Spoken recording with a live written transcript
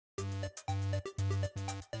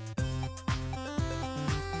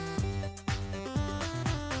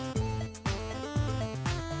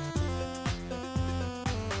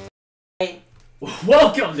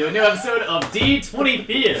Welcome to a new episode of D20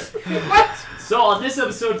 Theater. What? So on this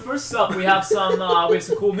episode, first up, we have some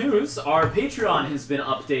cool news. Our Patreon has been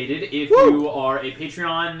updated. If you are a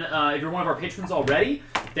Patreon, if you're one of our patrons already,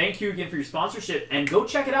 thank you again for your sponsorship, and go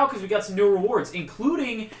check it out because we got some new rewards,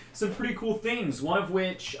 including some pretty cool things. One of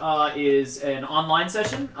which is an online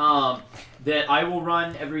session that I will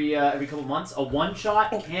run every couple months. A one-shot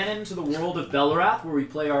canon to the world of Belarath, where we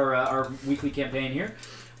play our weekly campaign here.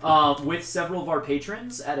 With several of our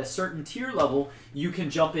patrons at a certain tier level, you can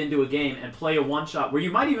jump into a game and play a one-shot where you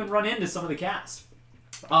might even run into some of the cast.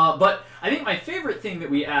 But I think my favorite thing that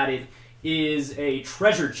we added is a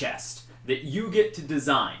treasure chest that you get to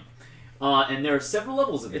design. And there are several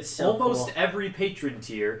levels of it. Almost every patron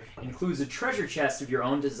tier includes a treasure chest of your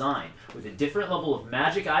own design with a different level of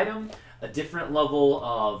magic item, a different level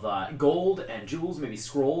of gold and jewels, maybe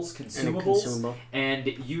scrolls, consumables, and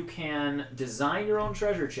you can design your own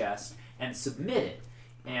treasure chest and submit it.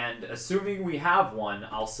 And assuming we have one,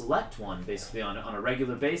 I'll select one basically on a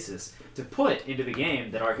regular basis to put into the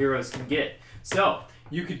game that our heroes can get. So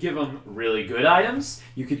you could give them really good items.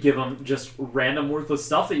 You could give them just random worthless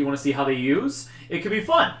stuff that you want to see how they use. It could be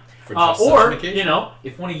fun. Or, you know,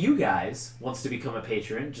 if one of you guys wants to become a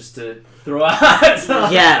patron, just to throw out...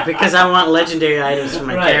 Yeah, because I want legendary items for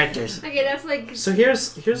my characters. Okay, that's like... So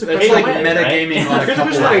here's a question. That's like metagaming on a Here's a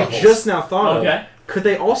couple question that I just now thought of. Could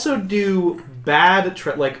they also do bad,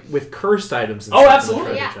 like, with cursed items and stuff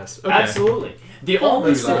absolutely. in the Yeah. chest? Okay. Absolutely. The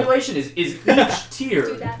only stipulation is each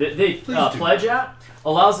tier that they pledge at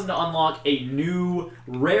allows them to unlock a new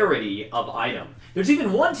rarity of item. There's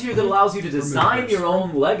even one tier that allows you to design your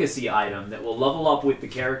own legacy item that will level up with the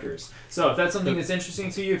characters. So if that's something that's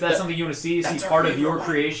interesting to you, if that's something you want to see part of your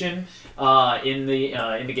creation in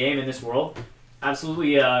the game, in this world,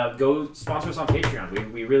 absolutely go sponsor us on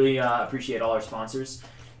Patreon. We really appreciate all our sponsors,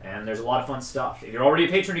 and there's a lot of fun stuff. If you're already a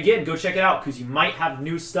patron again, go check it out because you might have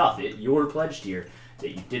new stuff at your pledge tier that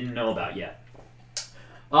you didn't know about yet.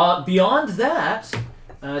 Beyond that,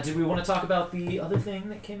 did we want to talk about the other thing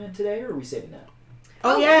that came in today, or are we saving that?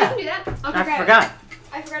 Oh yeah, we can do that. I forgot.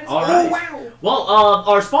 I forgot. All right. Oh, wow. Well,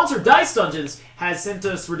 our sponsor Dice Dungeons has sent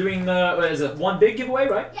us. We're doing one big giveaway,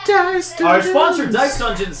 right? Yeah. Dice Dungeons. Our sponsor Dice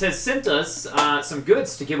Dungeons has sent us some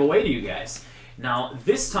goods to give away to you guys. Now,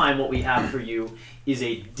 this time, what we have for you is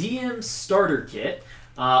a DM starter kit.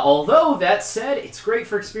 Although that said, it's great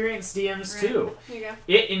for experienced DMs too. Here you go.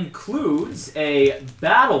 It includes a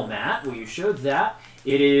battle mat. Well, you showed that.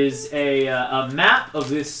 It is a map of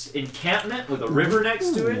this encampment with a river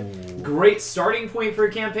next to it. Great starting point for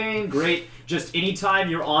a campaign. Great just anytime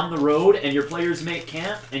you're on the road and your players make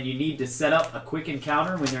camp and you need to set up a quick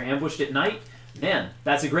encounter when they're ambushed at night. Man,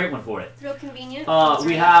 that's a great one for it. Real convenient.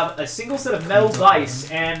 We have a single set of metal dice,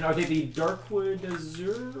 and are they the Darkwood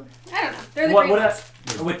Azure? I don't know. They're the green ones.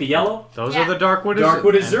 With the yellow? Those are the Darkwood Azure.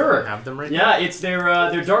 Darkwood Azure. Have them right Yeah, it's their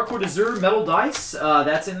Darkwood Azure metal dice.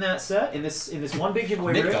 That's in that set, in this one big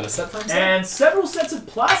giveaway. Nick got a set for himself. And several sets of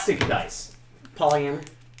plastic dice. Polyamory.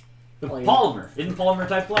 Polymer. Isn't polymer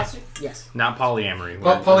type plastic? Yes. Not polyamory.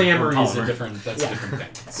 Well, polyamory is a different thing.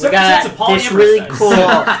 We got this really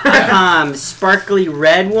cool sparkly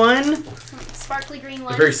red one. Sparkly green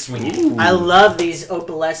one. They're very swingy. I love these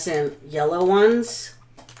opalescent yellow ones.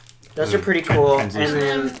 Those are pretty cool. And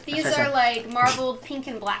then these are like marbled pink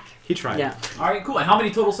and black. He tried. Yeah. All right, cool. And how many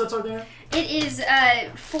total sets are there? It is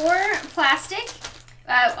 4 plastic.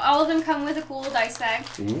 All of them come with a cool dice bag.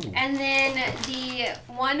 Ooh. And then the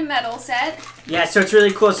 1 metal set. Yeah, so it's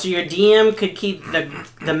really cool. So your DM could keep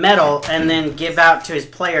the metal and then give out to his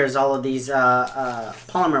players all of these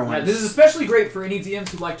polymer ones. Yeah, this is especially great for any DMs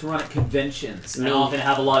who like to run at conventions and often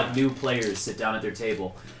have a lot of new players sit down at their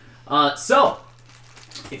table. So,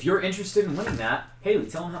 if you're interested in winning that, Haley,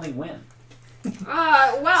 tell them how they win.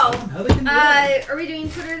 Are we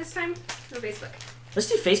doing Twitter this time or Facebook? Let's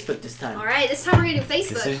do Facebook this time. All right, this time we're going to do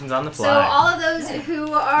Facebook. Decisions on the fly. So all of those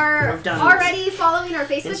who are already following our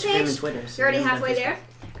Facebook Instagram page, and Twitter, so you're already halfway there.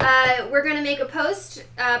 We're going to make a post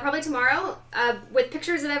probably tomorrow with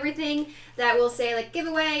pictures of everything that will say like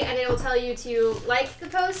giveaway, and it will tell you to like the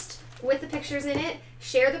post with the pictures in it,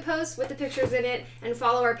 share the post with the pictures in it, and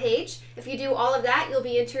follow our page. If you do all of that, you'll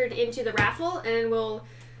be entered into the raffle, and we'll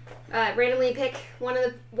randomly pick one of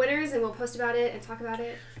the winners, and we'll post about it and talk about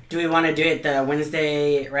it. Do we want to do it the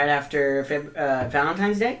Wednesday right after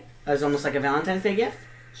Valentine's Day? As almost like a Valentine's Day gift?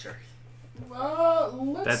 Sure.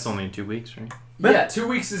 That's only in 2 weeks, right? Yeah, 2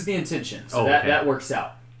 weeks is the intention, so that works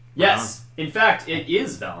out. Yes, in fact, it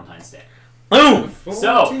is Valentine's Day. Boom!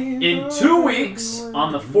 So, in 2 weeks,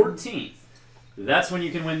 on the 14th, that's when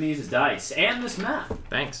you can win these dice and this map.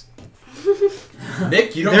 Thanks.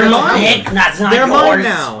 Nick, you don't They're have mine. Nick, that's not They're mine yours.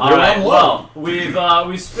 now. All right. Well,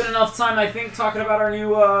 we've spent enough time, I think, talking about our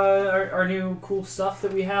new our new cool stuff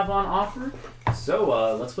that we have on offer.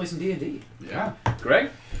 So let's play some D&D. Yeah. Greg?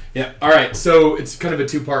 Yeah. All right. So it's kind of a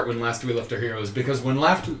two-part when last we left our heroes, because when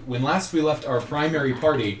last we left our primary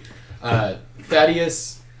party,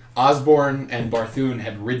 Thaddeus, Osborne, and Barthune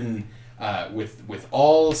had ridden with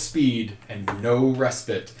all speed and no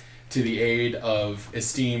respite to the aid of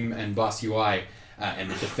Esteem and Boss UI and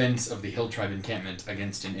the defense of the Hill Tribe encampment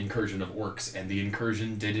against an incursion of orcs, and the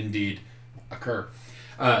incursion did indeed occur.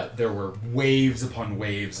 There were waves upon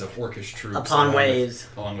waves of orcish troops.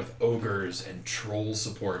 Along with ogres and troll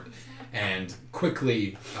support. And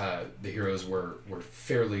quickly, the heroes were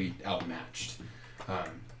fairly outmatched.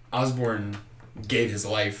 Osborne gave his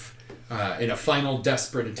life. In a final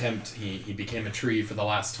desperate attempt, he became a tree for the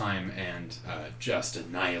last time and just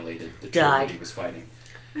annihilated the tree that he was fighting.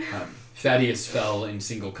 Thaddeus fell in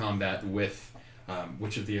single combat with...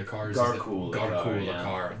 which of the Akars? Garkul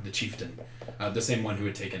Akar, the chieftain. The same one who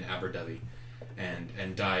had taken Aberdovey.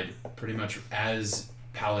 And died pretty much as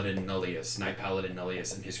Paladin Nullius, Knight Paladin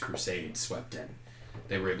Nullius, and his crusade swept in.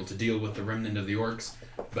 They were able to deal with the remnant of the orcs,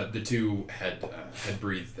 but the two had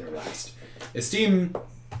breathed their last. Esteem,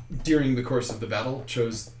 during the course of the battle,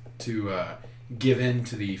 chose to give in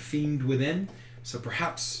to the fiend within, so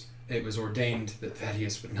perhaps it was ordained that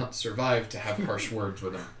Thaddeus would not survive to have harsh words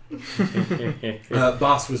with him.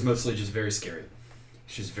 Boss was mostly just very scary.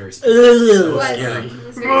 She was very spooky. It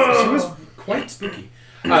was very She was quite spooky.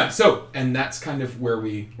 And that's kind of where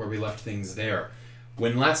we left things there.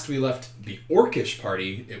 When last we left the orcish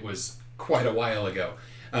party, it was quite a while ago.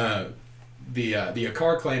 The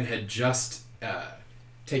Akar clan had just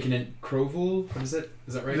taken in Krovul. What is it?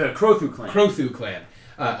 Is that right? The Krothu clan. Krothu clan.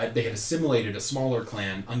 They had assimilated a smaller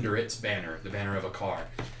clan under its banner, the banner of Akar.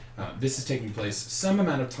 This is taking place some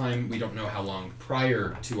amount of time, we don't know how long,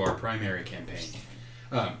 prior to our primary campaign.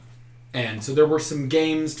 And so there were some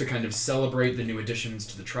games to kind of celebrate the new additions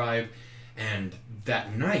to the tribe, and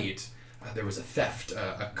that night there was a theft.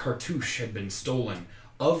 A cartouche had been stolen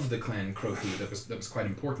of the clan Krothu that was quite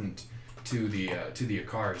important to the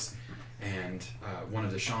Akars. And one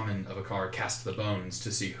of the shaman of Akar cast the bones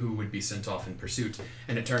to see who would be sent off in pursuit.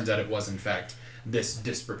 And it turns out it was, in fact, this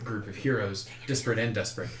disparate group of heroes. Disparate and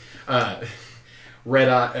desperate. Red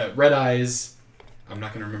Eyes, I'm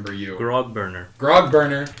not going to remember you. Grogburner,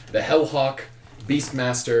 the Hellhawk,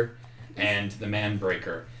 Beastmaster, and the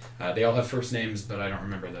Manbreaker. They all have first names, but I don't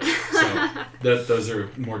remember those. So those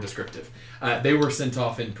are more descriptive. They were sent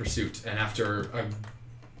off in pursuit. And after a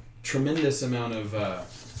tremendous amount of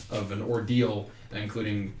an ordeal,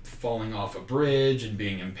 including falling off a bridge and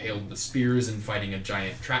being impaled with spears and fighting a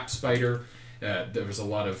giant trap spider. There was a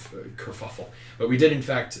lot of kerfuffle. But we did, in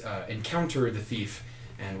fact, encounter the thief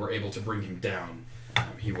and were able to bring him down.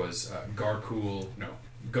 He was Garesh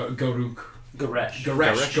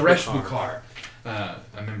Bukhar,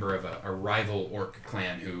 a member of a rival orc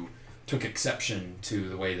clan who took exception to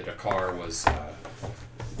the way that Akar was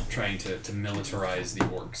trying to militarize the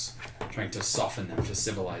orcs, trying to soften them, to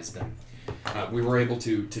civilize them. We were able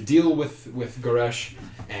to deal with Garesh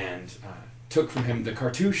and took from him the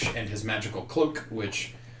cartouche and his magical cloak,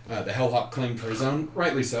 which the Hellhawk claimed for his own.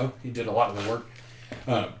 Rightly so. He did a lot of the work.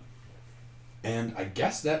 And I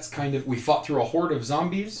guess that's kind of... We fought through a horde of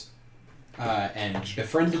zombies and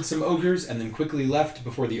befriended some ogres, and then quickly left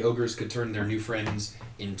before the ogres could turn their new friends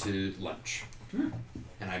into lunch.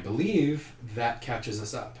 And I believe that catches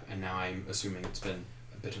us up. And now I'm assuming it's been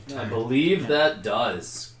a bit of time. I believe that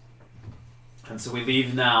does. And so we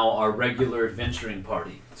leave now our regular adventuring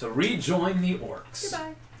party to rejoin the orcs.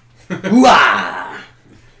 Goodbye.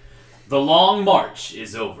 The long march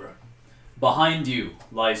is over. Behind you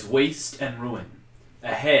lies waste and ruin.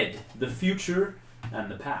 Ahead, the future and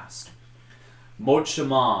the past.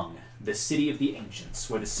 Mortshamang, the city of the ancients,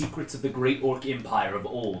 where the secrets of the great orc empire of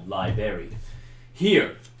old lie buried.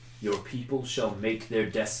 Here, your people shall make their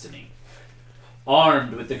destiny.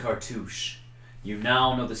 Armed with the cartouche, you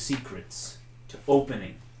now know the secrets to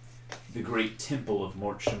opening the great temple of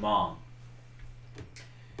Mortshamang.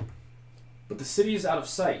 But the city is out of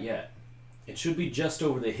sight yet. It should be just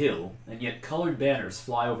over the hill, and yet colored banners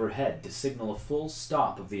fly overhead to signal a full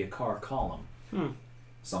stop of the Akar column.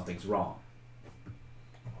 Something's wrong.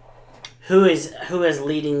 Who is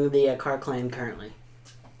leading the Akar clan currently?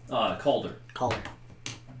 Calder.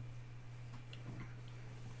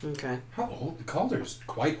 Okay. How old? Calder's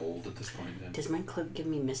quite old at this point. Then. Does my cloak give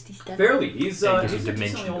me misty step? Fairly. He's a dimension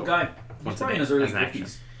decently old door. guy. He's probably in his early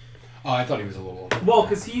 50s. Oh, I thought he was a little older. Well,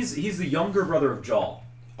 because he's the younger brother of Jal.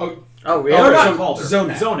 Oh, really? Oh, so not Calder.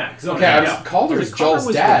 Zonak. Zonak. Okay, I was, yeah. Calder is Calder Joel's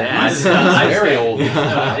was the dad. dad. He's I very understand. old.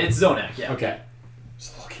 No, it's Zonak, yeah. Okay. I was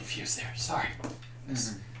a little confused there. Sorry.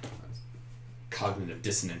 Cognitive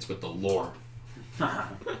dissonance with the lore.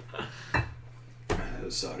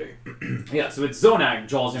 Sorry. Yeah, so it's Zonak,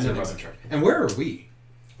 Joel's younger Zonak's brother. in charge. And where are we?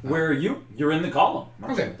 Where are you? You're in the column.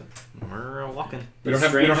 Okay. We're walking. We don't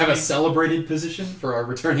have a celebrated position for our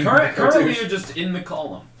returning Currently, cartoon. you're just in the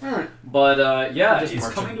column. Alright. But, yeah, Just it's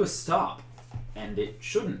marching. coming to a stop. And it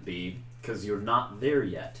shouldn't be, because you're not there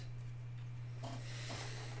yet.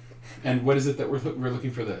 And what is it that we're looking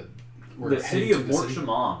for? We're The city heading of to the city?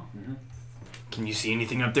 Mortshamang. Can you see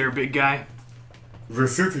anything up there, big guy? The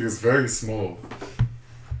city is very small.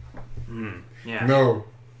 Yeah. No.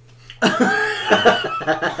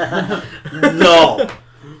 No.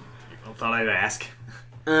 I thought I'd ask.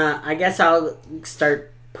 I guess I'll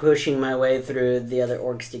start pushing my way through the other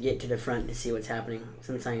orcs to get to the front to see what's happening,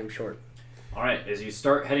 since I am short. Alright, as you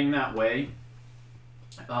start heading that way,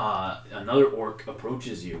 another orc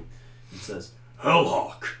approaches you and says,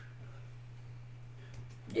 Hellhawk!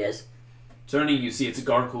 Yes. Turning, you see it's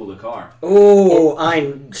Garkul the car. Oh,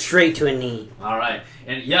 I'm straight to a knee. Alright,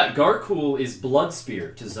 and yeah, Garkul is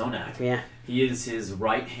Bloodspear to Zonak. Yeah. He is his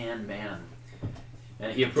right-hand man.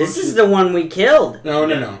 And he approaches... This is the one we killed. No.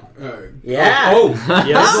 Yeah. Oh.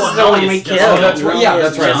 This is the one we killed. Oh, that's right. Yeah,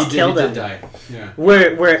 that's right. Just He killed did him. die. Yeah.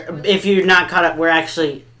 We're if you're not caught up, we're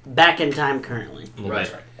actually back in time currently. Right.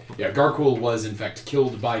 That's right. Yeah, Garkul was in fact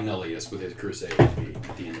killed by Nullius with his crusade at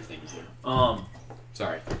the end of things there.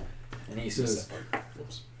 Sorry. And he says,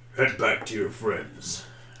 Oops. Head back to your friends.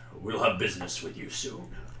 We'll have business with you soon.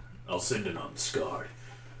 I'll send an unscarred.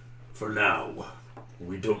 For now,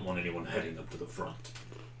 we don't want anyone heading up to the front.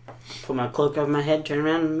 Put my cloak over my head, turn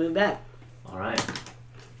around, and move back. Alright.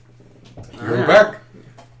 You're back.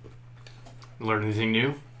 Learn anything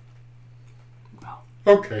new?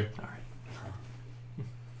 Okay.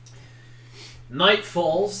 Night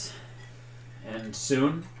falls, and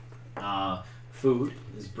soon, food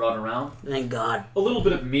is brought around. Thank God. A little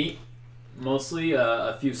bit of meat, mostly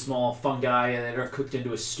a few small fungi that are cooked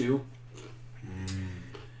into a stew.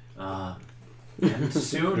 And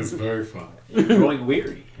soon, It's very fun. you're growing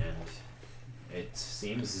weary, and it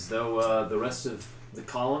seems as though the rest of the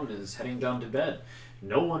column is heading down to bed.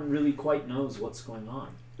 No one really quite knows what's going on.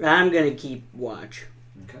 I'm gonna keep watch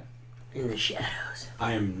Okay. in the shadows.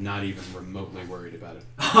 I am not even remotely worried about it.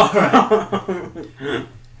 Alright.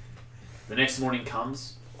 The next morning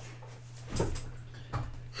comes.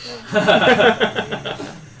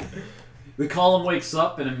 The column wakes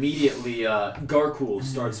up, and immediately Garkul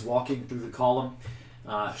starts walking through the column,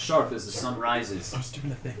 sharp as the sun rises. I was doing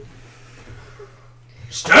the thing.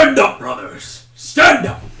 Stand up, brothers! Stand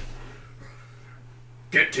up!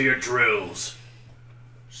 Get to your drills.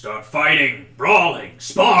 Start fighting, brawling,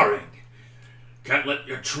 sparring. Can't let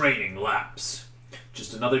your training lapse.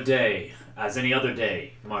 Just another day, as any other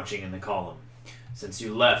day, marching in the column, since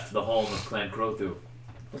you left the home of Clan Crothu.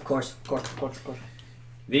 Of course.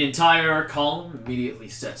 The entire column immediately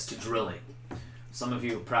sets to drilling. Some of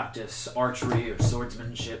you practice archery or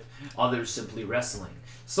swordsmanship, others simply wrestling.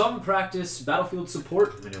 Some practice battlefield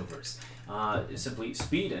support maneuvers, simply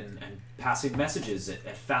speed and passing messages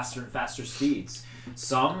at faster and faster speeds.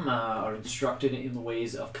 Some are instructed in the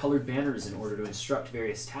ways of colored banners in order to instruct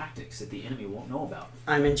various tactics that the enemy won't know about.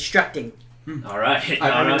 I'm instructing. Alright,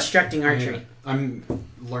 I'm alright. instructing archery. Yeah. I'm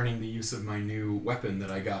learning the use of my new weapon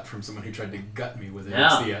that I got from someone who tried to gut me with it.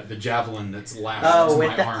 Yeah. It's the javelin that's lashed Oh, to with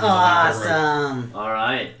my the arm. as a lateral. awesome.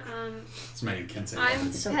 Alright, It's my new Kensei I'm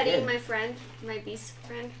weapon. so petting good. my friend, my beast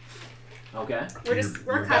friend. okay, We're Your- just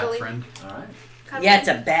we're your bat cuddling. friend. alright, Cuddling. Yeah, it's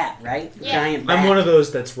a bat, right? Yeah. Giant bat. I'm one of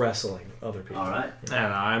those that's wrestling other people. alright. And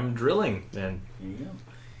I'm drilling then. Here you go.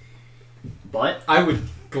 But, I would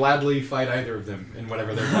gladly fight either of them in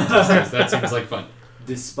whatever their contest is. That seems like fun.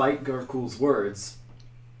 despite Garkul's words,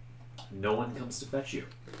 no one comes to fetch you.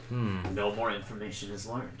 Hmm. No more information is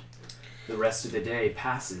learned. The rest of the day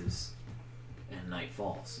passes, and night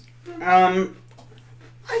falls. I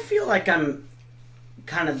feel like I'm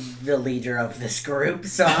kind of the leader of this group,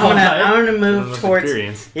 so I'm gonna move towards.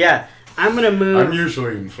 Experience. Yeah, I'm gonna move.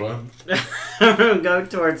 usually in front. I'm gonna go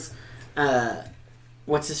towards.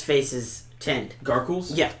 What's his face's tent?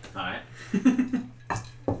 Garkul's? Yeah. Alright.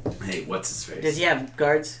 Hey, what's his face? Does he have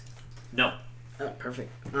guards? No. Oh,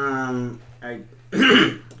 perfect.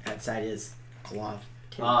 Outside his cloth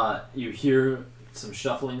tent. You hear some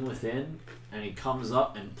shuffling within, and he comes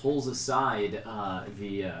up and pulls aside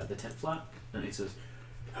the tent flap, and he says,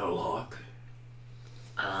 Hellhawk?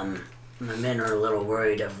 My men are a little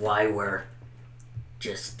worried of why we're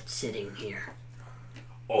just sitting here.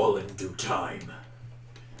 All in due time.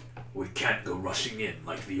 We can't go rushing in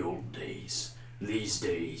like the old days. These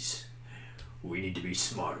days, we need to be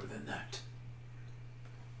smarter than that.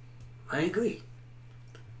 I agree.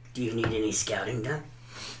 Do you need any scouting done?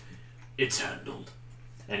 It's handled.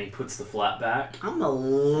 And he puts the flat back. I'm a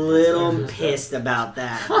little pissed about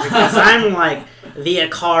that because I'm like the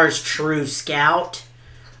Akar's true scout.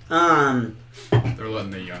 They're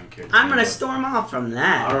letting the young kids. I'm gonna storm off from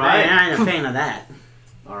that. All right. I ain't a fan of that.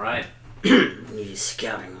 All right. He's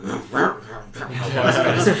scouting. His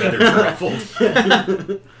feathers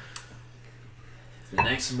ruffled. The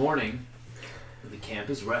next morning, the camp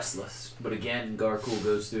is restless, but again, Garkul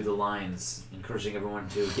goes through the lines, encouraging everyone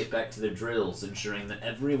to get back to their drills, ensuring that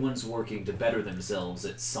everyone's working to better themselves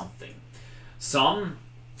at something. Some,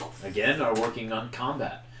 again, are working on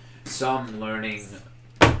combat. Some learning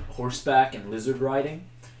horseback and lizard riding.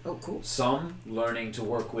 Oh, cool. Some learning to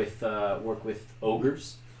work with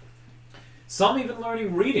ogres. Some even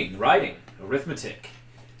learning reading, writing, arithmetic.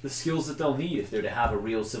 The skills that they'll need if they're to have a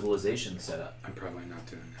real civilization set up. I'm probably not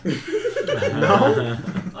doing that.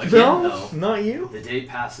 No? Again, No? though, Not you? the day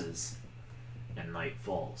passes and night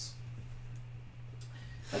falls.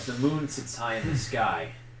 As the moon sits high in the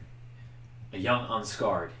sky, a young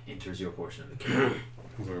unscarred enters your portion of the camp.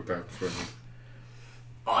 We're back for me.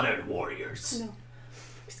 Honored warriors. No.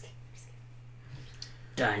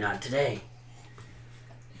 Die not today.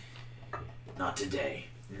 Not today.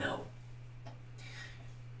 No.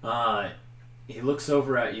 He looks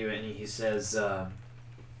over at you and he says,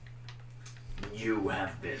 You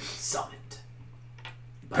have been summoned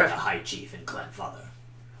by Perfect. the High Chief and Clanfather.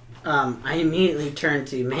 I immediately turn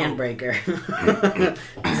to Manbreaker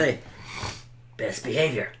and say, best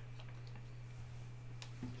behavior.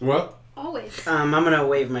 What? Always. I'm gonna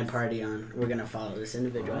wave my party on. We're gonna follow this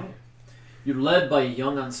individual. Alright. You're led by a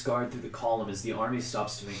young unscarred through the column as the army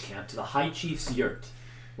stops to make camp to the High Chief's yurt,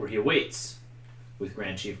 where he awaits with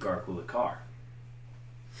Grand Chief Garkul Akar.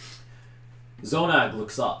 Zonag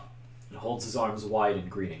looks up and holds his arms wide in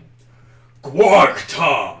greeting.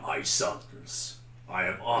 Gwargta, my sons. I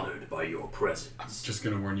am honored by your presence. Just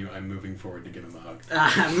gonna warn you, I'm moving forward to give him a hug.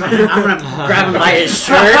 I'm gonna grab him by his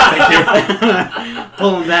shirt,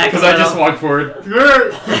 pull him back. Because I just walked forward.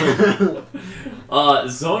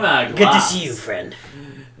 Zonag Good to laughs, see you, friend.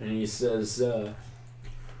 and he says,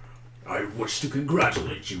 I wish to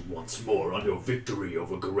congratulate you once more on your victory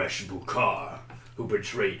over Garesh Bukar, who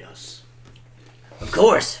betrayed us. Of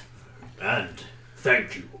course. And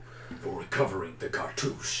thank you for recovering the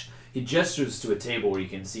cartouche. he gestures to a table where you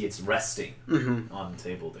can see it's resting Mm-hmm. on the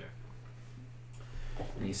table there.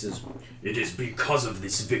 And he says, It is because of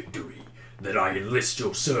this victory that I enlist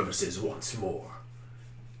your services once more.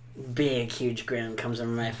 Big, huge grin comes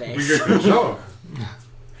over my We face. did a good job.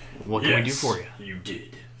 What can we do for you? You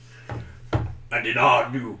did. And in our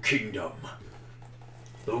new kingdom,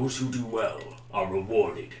 those who do well are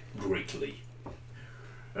rewarded greatly.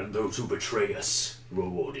 And those who betray us,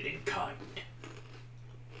 rewarded in kind.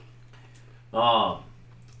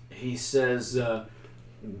 he says,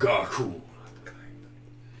 Garkul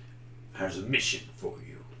has a mission for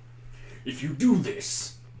you. If you do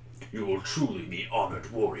this, you will truly be honored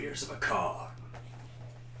warriors of Akar.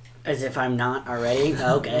 As if I'm not already.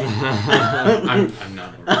 Okay. I'm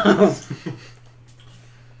not.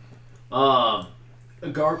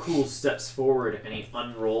 Garkul steps forward and he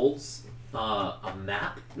unrolls a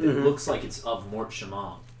map that Mhm. looks like it's of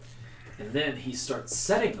Mortshamang. And then he starts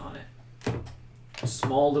setting on it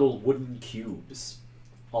small little wooden cubes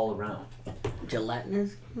all around.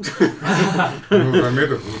 Gelatinous? I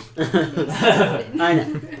made it. I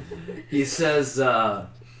know. He says,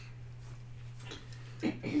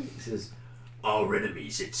 Our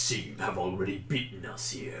enemies, it seems, have already beaten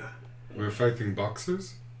us here. We're fighting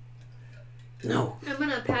boxers? No. I'm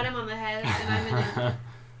gonna pat him on the head and I'm gonna.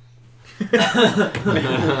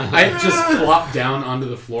 I just flop down onto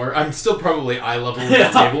the floor. I'm still probably eye level with the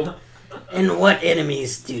table. And what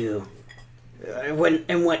enemies do?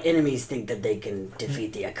 What enemies think that they can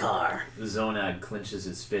defeat the Akar? Zonag clenches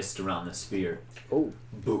his fist around the spear. Oh.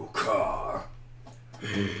 Bukar.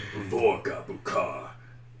 Vorga Bukar.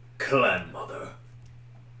 Clan Mother.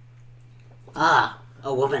 Ah,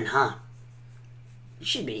 a woman, huh? It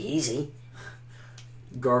should be easy.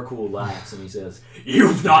 Garkul laughs and he says,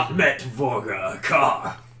 You've not met Vorga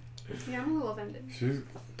Akar. Yeah, I'm a little offended. She's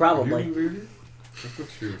Probably. really? I thought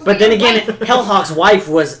she was. But then again, Hellhawk's wife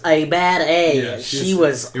was a bad A. Yeah, she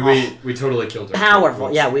was We totally killed her.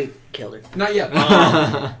 powerful. Yeah, we killed her. Not yet.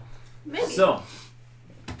 Maybe. so,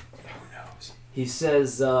 Who knows? he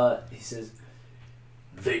says,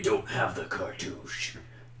 They don't have the cartouche.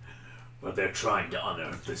 but they're trying to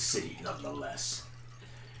unearth the city nonetheless.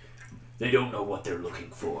 They don't know what they're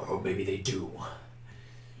looking for, or maybe they do.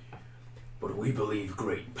 But we believe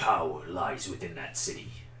great power lies within that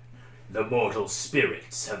city. The mortal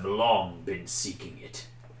spirits have long been seeking it.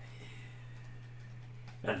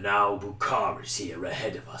 And now Bukhar is here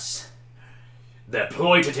ahead of us. Their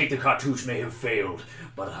ploy to take the cartouche may have failed,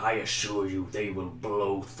 but I assure you they will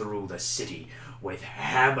blow through the city with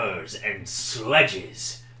hammers and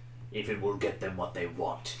sledges if it will get them what they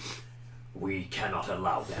want. We cannot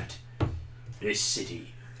allow that. This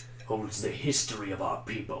city holds the history of our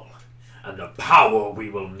people and the power we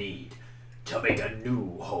will need to make a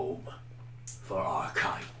new home for our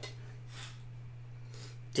kind.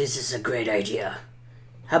 This is a great idea.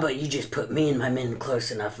 How about you just put me and my men close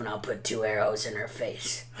enough and I'll put 2 arrows in her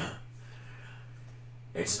face?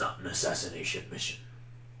 It's not an assassination mission.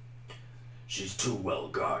 She's too well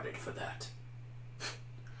guarded for that.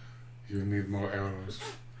 You need more arrows.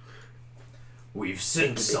 We've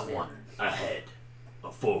sent someone ahead.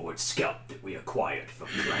 A forward scout that we acquired from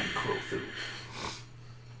Clan Crowthu.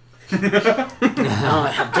 Oh,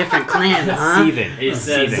 a different clan, huh? Steven. He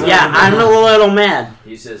says, Yeah, I'm a little mad.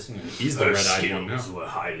 He says, He's the Her red-eyed one now. skills were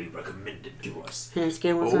highly recommended to us. His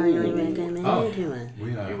skin was only recommended Oh. to us.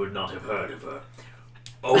 We You would not have heard of her.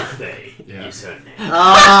 Othe Yeah. is her name.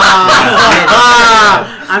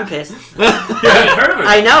 I'm pissed. I haven't heard of her.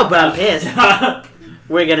 I know, but I'm pissed.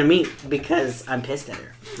 We're gonna meet because I'm pissed at her.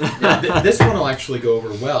 Yeah, this one will actually go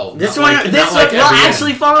over well. This Not one, like- this not one like will every end.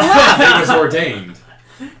 actually fall in love. It was ordained.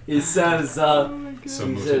 He says, So he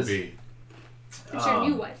must says, it be. It's your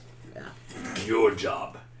new wife. Your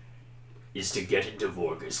job is to get into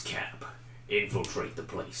Vorga's camp, infiltrate the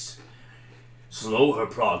place, slow her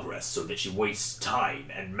progress so that she wastes time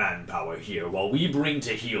and manpower here while we bring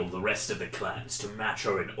to heel the rest of the clans to match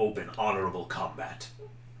her in open, honorable combat.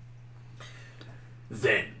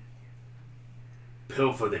 Then,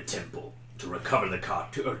 pilfer the temple to recover the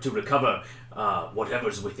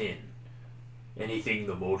whatever's within. Anything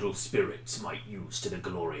the mortal spirits might use to the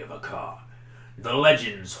glory of Akar. The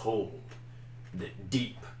legends hold that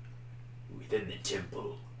deep within the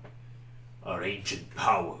temple are ancient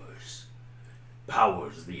powers.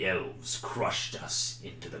 Powers the elves crushed us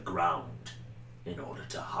into the ground in order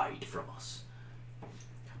to hide from us.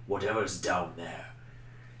 Whatever's down there,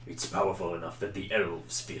 it's powerful enough that the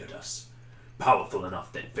elves feared us. Powerful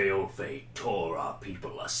enough that Veilfey tore our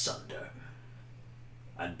people asunder.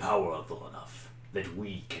 And powerful enough that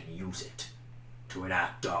we can use it to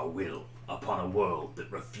enact our will upon a world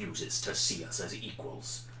that refuses to see us as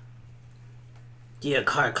equals. The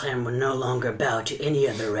Akar clan will no longer bow to any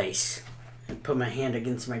other race. I put my hand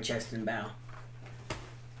against my chest and bow.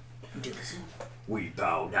 Do the same. We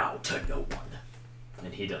bow now to no one.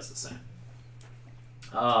 and he does the same.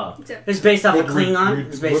 It's based off of Klingon.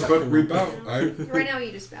 It's based off we Klingon. bow. Right now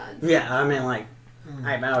you just bowed. Yeah, I mean, like,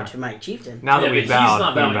 I bow to my chieftain. Now that Yeah, we but bowed, he's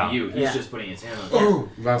not we bowing bow. to you. He's Yeah. just putting his hand on you. Oh,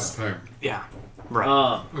 last time. Yeah,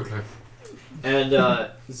 right. Okay. And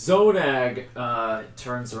Zonag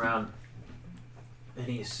turns around and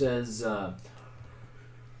he says, I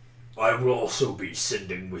will also be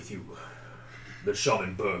sending with you the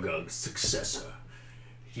Shaman Burgug's successor.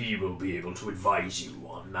 He will be able to advise you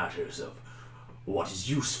on matters of what is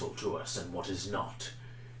useful to us and what is not.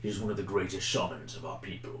 He is one of the greatest shamans of our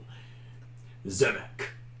people. Zemek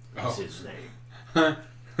is his name.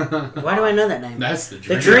 Why do I know that name? That's the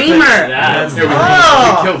The dream. Dreamer! That's Yeah, we-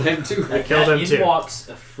 Oh! we killed him too. killed him in too. walks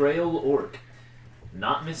a frail orc,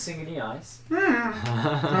 not missing any eyes.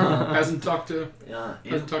 Hasn't talked to.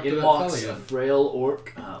 Hasn't talked to in that walks fella a yet. frail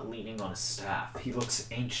orc leaning on a staff. He looks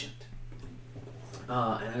ancient.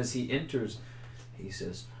 And as he enters, he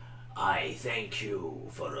says, I thank you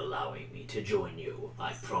for allowing me to join you.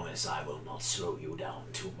 I promise I will not slow you down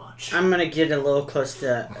too much. I'm gonna get a little close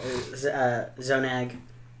to Zonag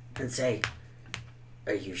and say,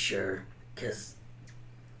 are you sure? Because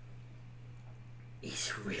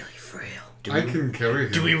he's really frail. I can carry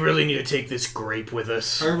him. Do we really need to take this grape with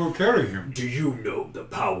us? I will carry him. Do you know the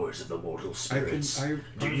powers of the mortal I can. spirits? I.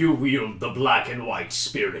 Do you wield the black and white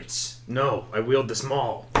spirits? No, I wield the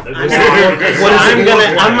small. I'm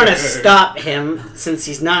gonna stop him since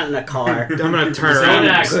he's not in a car. I'm gonna turn around.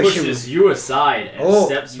 Zonax And push him. pushes you aside and Oh,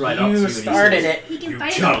 steps right up to you. you and he started says, it. He can You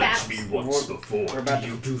fight in challenged battles. me once before. we're about Do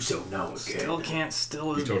you do so now again? Still can't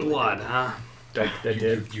still his totally blood, did. huh? I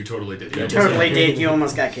did. You totally did. You totally did. You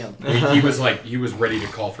almost got killed. He was like, he was ready to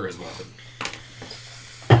call for his weapon.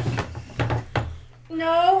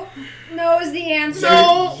 No, no is the answer.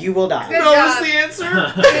 You will die. Good job.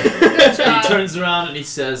 answer. Good He job. turns around and he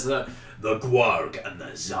says, The Gwarg and the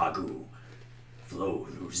Zagu flow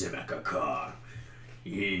through Zemakakar.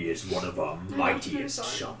 He is one of our mightiest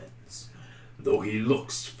shamans. Though he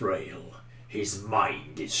looks frail, his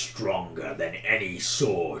mind is stronger than any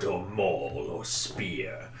sword or maul or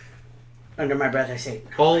spear. Under my breath, I say,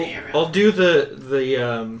 I'll do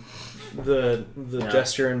the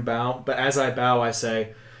gesture and bow, but as I bow, I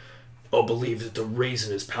say, I'll believe that the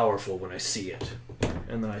raisin is powerful when I see it.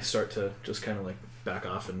 And then I start to just kind of like back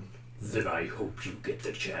off and... Then I hope you get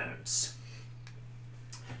the chance.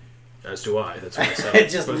 As do I. That's what I said.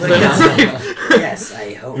 Just look at Yes,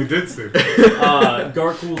 I hope. You did say.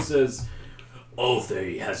 Garkul says,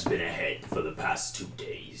 Althe has been ahead for the past 2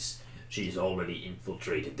 days. She's already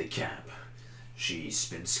infiltrated the camp. She's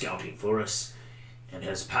been scouting for us and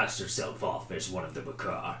has passed herself off as one of the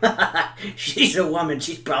Bakar. She's a woman.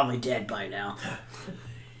 She's probably dead by now.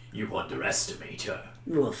 You underestimate her.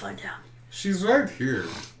 We'll find out. She's right here.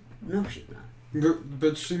 No, she's not.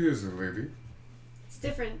 But she is a lady. It's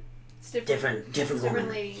different. It's Different It's a different woman.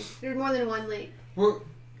 lady. There's more than one lady. Well,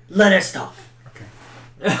 Let us talk.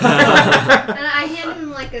 And I hand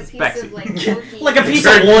him like a piece of like cookie. Like a piece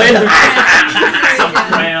of wood. some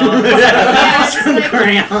crayons. Yeah, just Some like,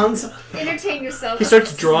 crayons. entertain yourself. He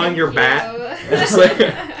starts drawing your bat. Just like...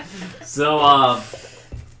 So,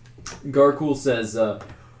 Garkul says,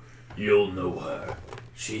 You'll know her.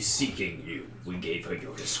 She's seeking you. We gave her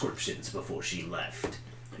your descriptions before she left.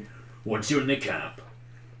 Once you're in the camp,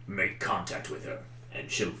 make contact with her,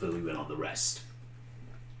 and she'll fill you in on the rest.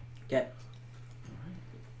 Yep.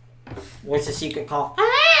 What's the secret call?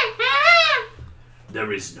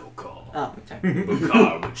 There is no call. Oh, sorry.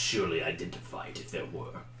 Bakar would surely identify it if there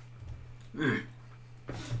were.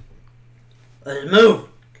 Let's move.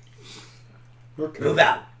 okay. Move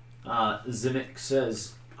out. Zinnik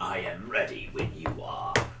says, I am ready when you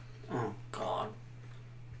are. Oh, God.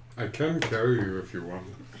 I can carry you if you want.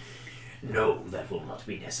 No, that will not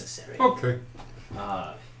be necessary. Okay.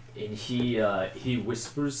 and he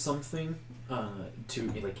whispers something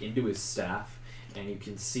into his staff, and you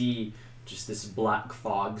can see just this black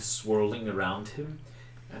fog swirling around him.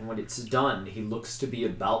 And when it's done, he looks to be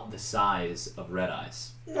about the size of Red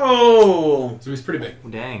Eyes. Oh! So he's pretty big.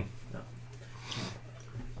 Dang.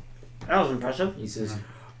 That was impressive. He says,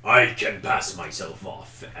 I can pass myself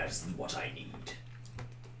off as what I need.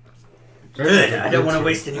 Good. I don't want to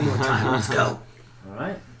waste any more time. Let's go.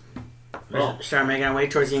 alright. Well, Start making our way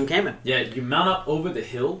towards the encampment. yeah, you mount up over the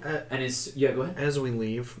hill, and it's... Yeah, go ahead. As we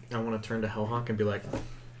leave, I want to turn to Hellhawk and be like,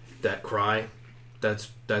 that cry, that's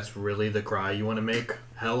really the cry you want to make?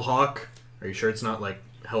 Hellhawk? Are you sure it's not like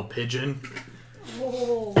Hell Pigeon? I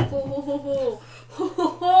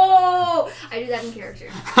do that in character.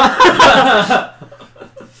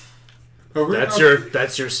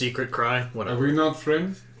 That's your secret cry? Are Whatever. we not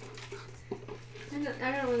friends?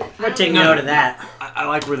 I don't know. I'm going to take note of that. I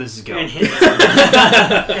like where this is And going. hit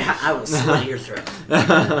I will slit your throat.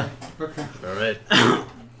 Okay.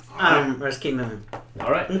 Alright. Let's keep moving.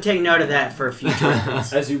 Alright. I'm going to take note of that for future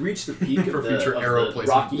reference. As you reach the peak For of future the arrow placement.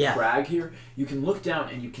 rocky Yeah. crag here, you can look down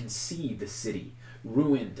and you can see the city,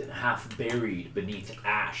 ruined and half buried beneath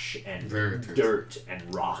ash and There it is. dirt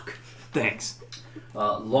and rock. Thanks.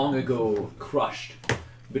 Long ago crushed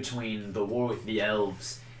between the war with the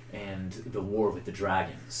elves and the war with the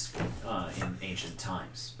dragons in ancient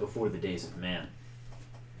times, before the days of man.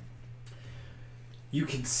 You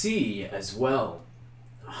can see as well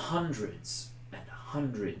hundreds and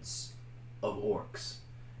hundreds of orcs,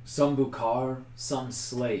 some Bukar, some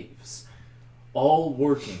slaves, all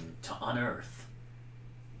working to unearth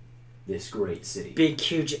this great city. Big,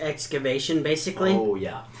 huge excavation, basically. Oh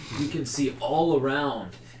yeah, you can see all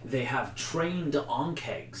around they have trained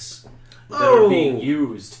onkegs that are being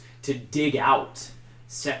used to dig out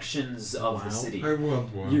sections of the city. I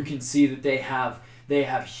want one. You can see that they have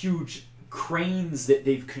huge cranes that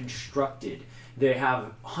they've constructed. They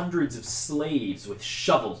have hundreds of slaves with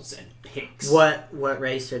shovels and picks. What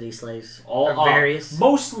race are these slaves? All Various?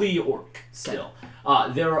 mostly orc still.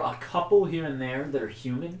 There are a couple here and there that are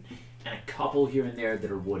human, and a couple here and there that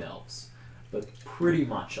are wood elves, but pretty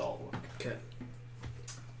much all orc. Okay.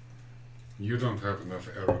 You don't have enough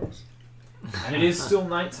arrows. And it is still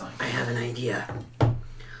nighttime. I have an idea.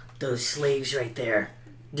 Those slaves right there.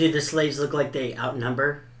 Do the slaves look like they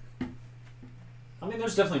outnumber? I mean,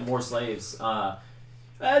 there's definitely more slaves.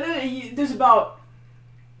 There's about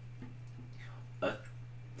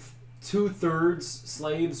 2/3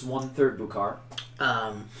 slaves, 1/3 Bukar.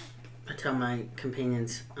 I tell my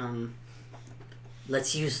companions,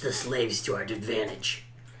 let's use the slaves to our advantage.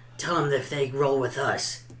 Tell them that if they roll with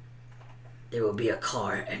us, there will be a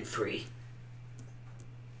car and free.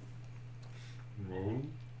 Roll.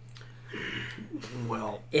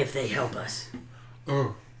 Well, if they help us.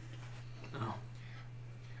 Oh. Oh.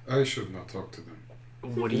 I should not talk to them.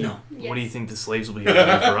 what do you No. what do you Yes. think the slaves will be able to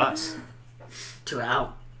do for us? To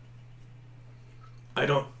out. I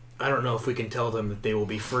don't know if we can tell them that they will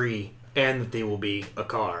be free and that they will be a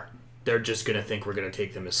car. They're just gonna think we're gonna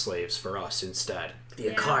take them as slaves for us instead. The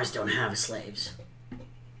Yeah. Akars don't have slaves.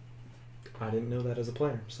 I didn't know that as a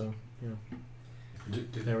player, so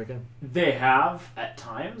there we go. They have at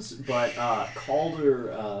times, but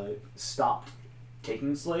Calder stopped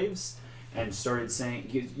taking slaves and started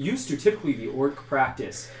saying used to typically the orc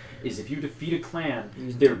practice is if you defeat a clan,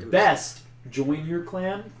 their best join your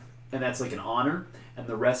clan, and that's like an honor, and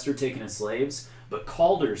the rest are taken as slaves. But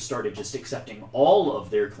Calder started just accepting all of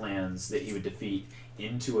their clans that he would defeat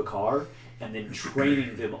into a car, and then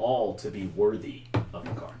training them all to be worthy of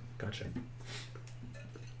the car. Gotcha.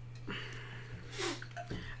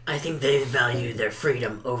 I think they value their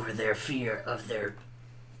freedom over their fear of their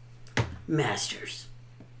masters.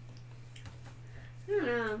 I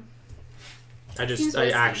don't know. Seems I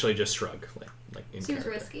risky. actually just shrug, like in Seems character.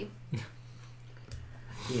 risky.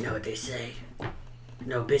 You know what they say.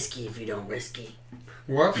 No bisky if you don't risky.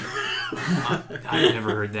 What? I've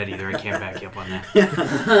never heard that either. I can't back you up on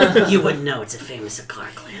that. You wouldn't know, it's a famous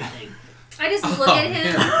Akar clan thing. I just look at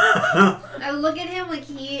him. I look at him like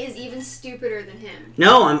he is even stupider than him.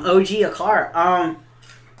 No, I'm OG Akar.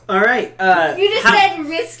 Alright, You just said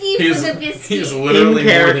risky for the biscuit. He is literally more than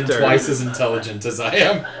character. twice as intelligent as I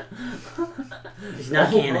am. It's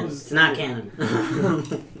not canon. It's not canon.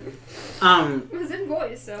 It was in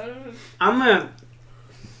voice, so I don't know.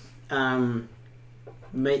 I'm gonna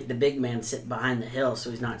make the big man sit behind the hill so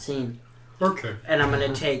he's not seen. Okay. And I'm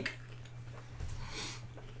gonna take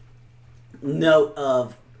note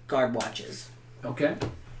of guard watches. Okay.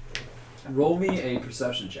 Roll me a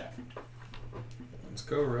perception check. Let's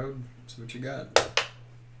go, Road. See what you got.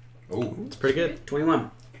 Oh, It's pretty good.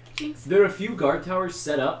 21. There are a few guard towers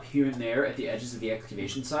set up here and there at the edges of the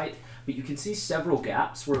excavation site, but you can see several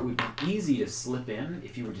gaps where it would be easy to slip in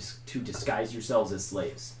if you were to disguise yourselves as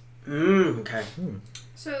slaves. Okay.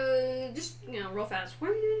 So, just, real fast.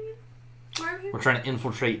 What are we doing again? Why are we here? We're trying to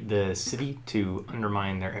infiltrate the city to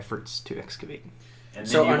undermine their efforts to excavate. And then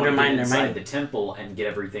So you want to undermine get their inside mind. the temple and get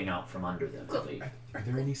everything out from under them. Cool. are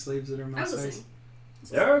there any slaves that are I my was size? listening.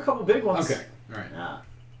 There are a couple big ones. Okay, all right. Yeah.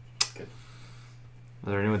 Are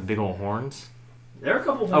there any with big old horns? There are a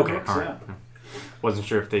couple Okay, horns, alright. yeah. Wasn't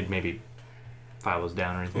sure if they'd maybe file those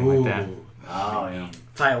down or anything like that. Oh, yeah.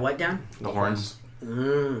 File what down? The horns.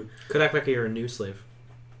 Could act like you're a new slave.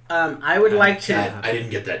 I would like to. I didn't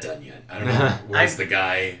get that done yet. I don't know. Where's the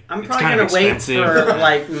guy? I'm It's probably kind of gonna wait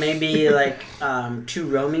expensive. for maybe 2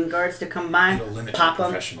 roaming guards to come by, It'll limit pop your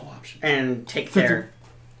 'em, professional option. and take their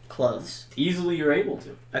clothes. Easily you're able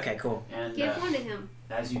to. Okay, cool. And Give one to him.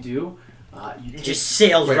 as you do, you It take- just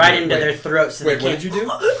sails Wait, right wait, into wait. their throats. So Wait, they what can't. did you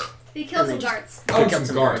do? He killed And some they guards. Oh, Pick up some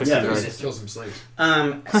some guards. Yeah, Yeah, resistance. kill some slaves.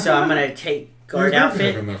 So I'm gonna take guard You're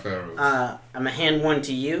outfit. giving enough arrows. I'm gonna hand one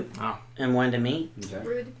to you Oh. and one to me. Okay.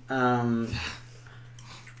 Rude.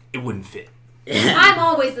 It wouldn't fit. I'm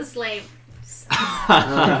always the slave.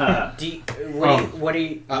 Do you, what are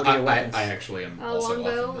your weapons? I actually am A also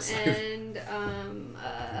longbow often the slave. and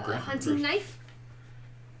a Grant hunting first. knife.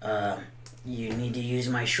 You need to use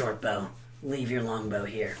my short bow. Leave your longbow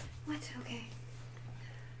here. What? Okay.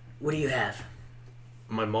 What do you have?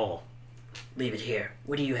 My maul. Leave it here.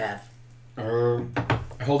 What do you have?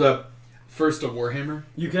 Hold up. First, a warhammer.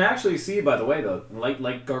 You can actually see, by the way, though, like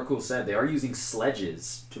Garkul said, they are using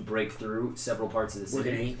sledges to break through several parts of the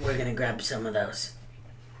city. We're gonna grab some of those.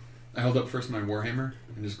 I hold up first my warhammer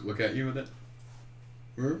and just look at you with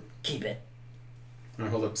it. Keep it. And I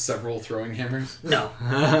hold up several throwing hammers. No.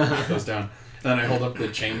 Put those down. And then I hold up the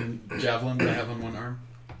chain javelin that I have on one arm.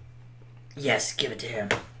 Yes, give it to him.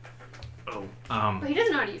 Oh, But he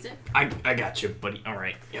doesn't know how to use it. I got you, buddy. All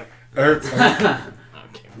right. Yep. Okay.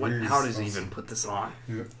 How does he even put this on?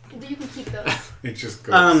 You can keep those. It just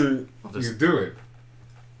goes. Um. I'll you just do it.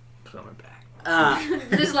 put it on my back.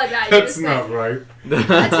 Just like that. You That's just not right.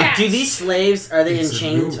 attach. Do these slaves are they It's in a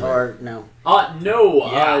chains new way. or no?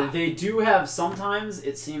 No. Yeah. They do have sometimes.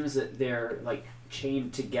 It seems that they're like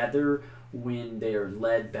chained together when they are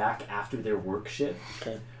led back after their work shift.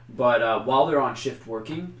 Okay. But while they're on shift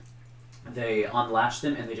working, they unlatch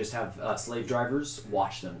them and they just have slave drivers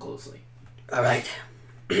watch them closely. All right.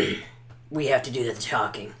 We have to do the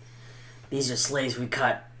talking. These are slaves we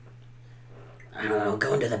cut. I don't know,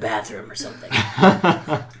 going to the bathroom or something.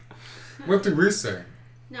 What do we say?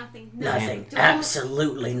 Nothing. Nothing. Don't-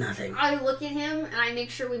 Absolutely nothing. I look at him and I make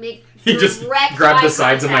sure we make He just direct grabbed eye the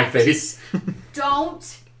sides of my contact. face.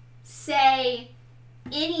 Don't say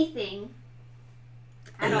anything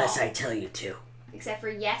at Unless all. I tell you to. Except for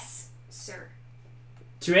yes, sir.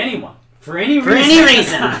 To anyone. For any reason. For any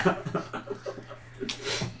reason.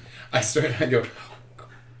 I go,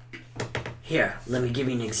 Here, let me give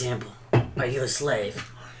you an example. Are you a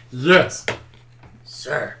slave? Yes.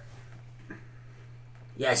 Sir.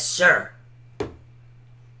 Yes, sir.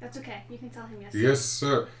 That's okay. You can tell him yes. Yes,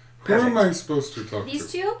 sir. Who Perfect. am I supposed to talk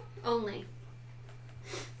These to? two only.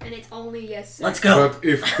 And it's only yes, sir. Let's go. But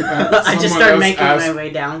if I just start making my way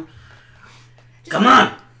down. Just Come be-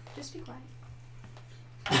 on. Just be quiet.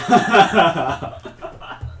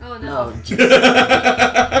 Oh no.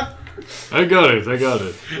 No, I got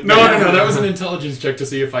it. no, that was an intelligence check to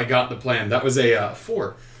see if I got the plan. That was a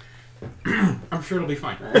 4. I'm sure it'll be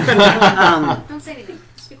fine. Don't say anything.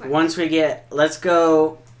 Just be quiet. Once we get, let's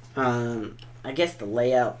go. I guess the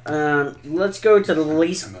layout. Let's go to the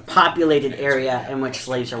least populated area in which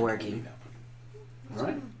slaves are working.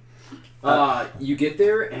 Alright. You get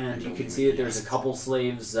there, and you can see that there's a couple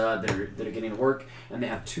slaves that are getting to work, and they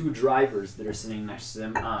have 2 drivers that are sitting next to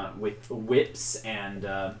them with whips and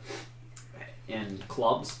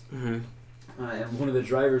clubs. Mm-hmm. And one of the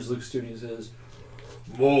drivers looks to you and he says,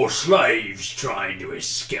 More slaves trying to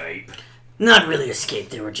escape. Not really escape.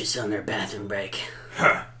 They were just on their bathroom break.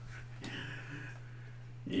 Huh.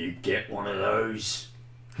 You get one of those?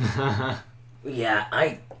 Yeah,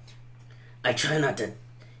 I try not to.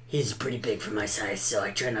 He's pretty big for my size, so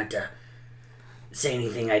I try not to say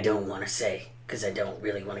anything I don't want to say, because I don't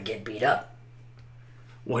really want to get beat up.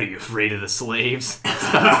 What, are you afraid of the slaves?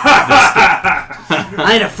 I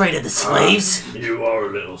ain't afraid of the slaves. You are a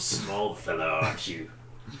little small fella, aren't you?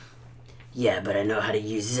 Yeah, but I know how to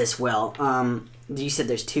use this well. You said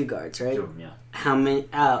there's 2 guards, right? yeah. How many?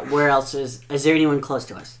 Where else is there anyone close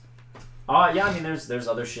to us? Yeah, I mean, there's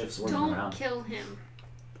other ships working Don't around. kill him.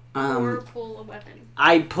 Or pull a weapon.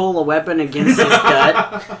 I pull a weapon against his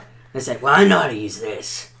gut. I say, well, I know how to use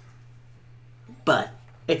this. But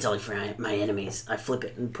it's only for my enemies. I flip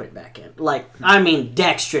it and put it back in. Like, I mean,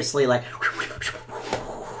 dexterously, like...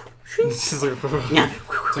 yeah.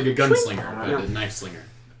 It's like a gunslinger, a knife slinger.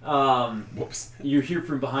 Whoops. You hear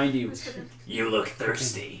from behind you, You look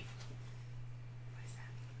thirsty.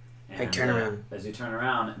 I turn around. As you turn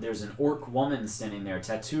around, there's an orc woman standing there,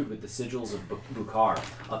 tattooed with the sigils of Bukar.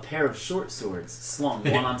 A pair of short swords slung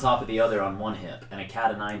one on top of the other on one hip, and a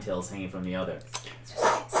cat of 9 tails hanging from the other.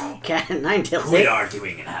 Cat and 9 tails. Quit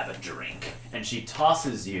arguing and have a drink. And she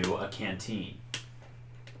tosses you a canteen.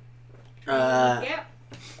 Yeah.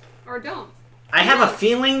 Or don't. I have a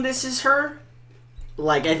feeling this is her.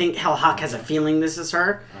 Like, I think Hal Hawk has a feeling this is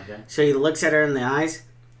her. Okay. So he looks at her in the eyes,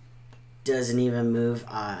 doesn't even move,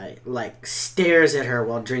 stares at her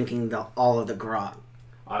while drinking all of the grog.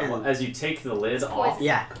 Well, as you take the lid off,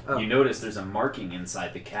 Yeah. Oh. you notice there's a marking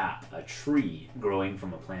inside the cap, a tree growing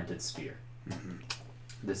from a planted spear.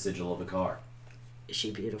 The sigil of the car. Is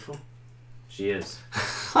she beautiful? She is.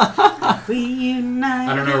 We unite.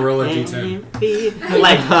 I don't know, roll a d10.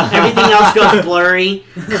 Like, everything else goes blurry.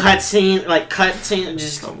 Cutscene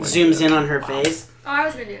just zooms in on her face. Oh, I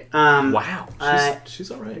was gonna do it. Wow.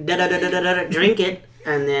 She's alright. Drink it,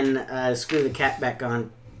 and then screw the cap back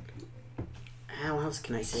on. How else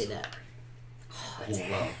can I say that?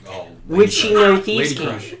 Would she know Thieves' Lady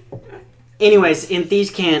Crush. Camp? Anyways, in Thieves'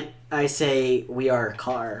 Camp, I say we are a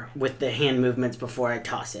car with the hand movements before I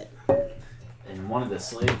toss it. And one of the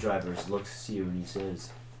slave drivers looks to you and he says,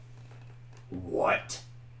 What?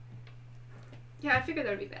 Yeah, I figured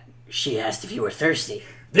that would be bad. She asked if you were thirsty.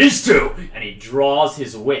 These two! and he draws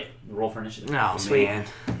his whip. Roll for initiative. Oh, Sweet. man.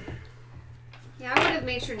 Yeah, I would have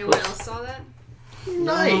made sure no one else saw that.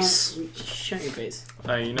 Nice. Shut your face.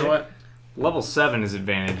 You know what? Level 7 is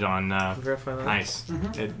advantage on. Verify that. Nice.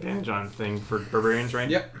 Advantage on thing for barbarians, right?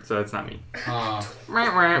 Yep. So that's not me. What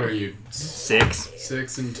are you? 6.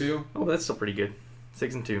 6 and 2? Oh, that's still pretty good.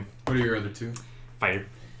 6 and 2. What are your other 2? Fighter.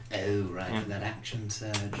 Oh, right, Yeah. for that action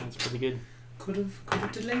surge. That's pretty good. Could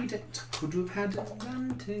have delayed it. Could have had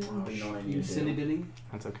advantage. You silly Billy.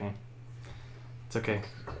 That's okay. It's okay.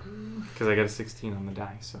 Because I got a 16 on the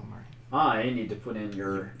die, so I'm alright. I need to put in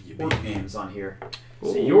your You orc beat me. names on here.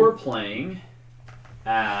 So Ooh. you're playing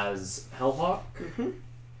as Hellhawk. Mhm.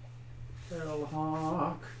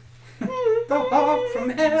 Hellhawk. The hawk from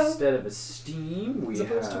hell. Instead of a steam, we As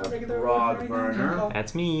opposed to have a regular Rodburner.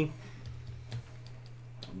 That's me.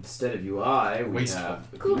 Instead of UI, we Wasteful. have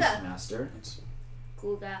Kuga. Beastmaster.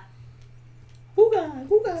 Cool guy.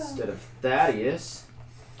 Instead of Thaddeus,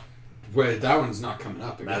 Wait, that one's not coming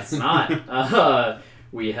up again. that's not.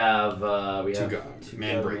 We have Two Two-God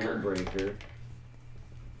Manbreaker. Manbreaker.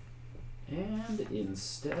 And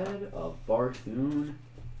instead of Barthoon,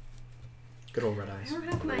 Good old red I eyes. don't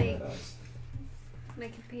have my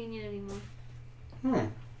companion anymore. Oh,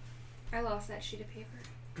 I lost that sheet of paper.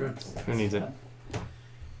 dreadful. Who needs it?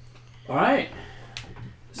 Alright.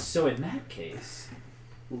 So in that case,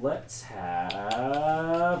 let's have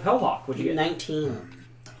Hellhawk. What'd you get? 19. I don't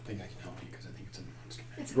think I can help you because I think it's in the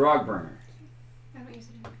monster. Grog Burner. I don't use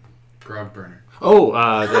it anymore. Grog burner. Oh,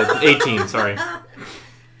 the 18. Sorry.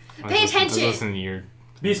 Pay attention! I was listening to your.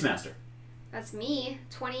 Beastmaster. That's me.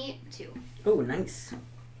 22. Oh, nice.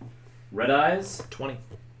 Red Eyes. 20.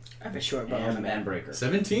 I have a short bow. And I'm gonna Manbreaker.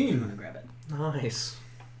 17. grab it. Nice.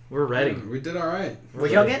 We're ready. We did all right.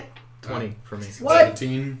 What'd y'all get? 20 for me.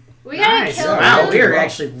 17. We gotta Nice. kill Wow, them. we are Well,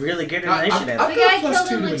 actually really good at initiative. I've We got gotta plus kill 2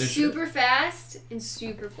 them to like initiative. super fast and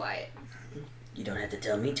super quiet. You don't have to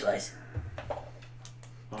tell me twice.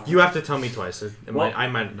 You have to tell me twice. Well, I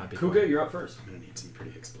might not be. Kuga, you're up first. I'm going to need some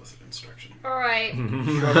pretty explicit instruction. Alright.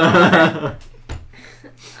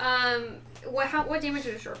 What damage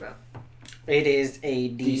is a short bow? It is a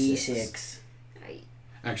D6. D6.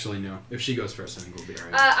 Actually, no. If she goes first, I think we'll be all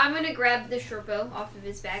right. I'm gonna grab the short bow off of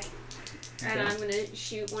his back. And I'm gonna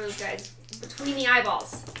shoot one of those guys between the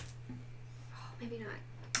eyeballs. Oh, maybe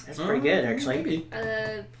not. That's pretty good, actually. Maybe.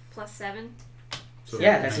 +7. So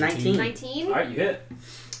Yeah, that's 19. 19 Alright, you hit.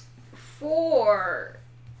 for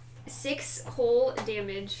 6 whole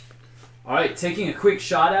damage. Alright, taking a quick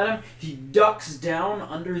shot at him, he ducks down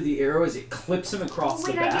under the arrow as it clips him across Oh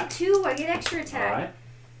wait, the I back. get 2. I get extra attack.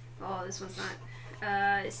 Alright, Oh, this one's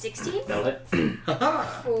not. 16 that'll hit.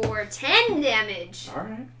 for 10 damage.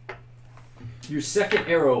 Alright. Your second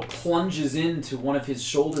arrow plunges into one of his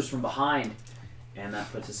shoulders from behind, and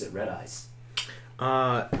that puts us at Red Eyes.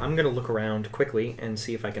 I'm gonna look around quickly and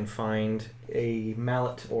see if I can find a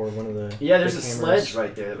mallet or one of the. Yeah, there's a big hammers. sledge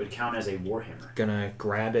right there that would count as a warhammer. Gonna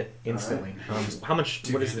grab it instantly. How much?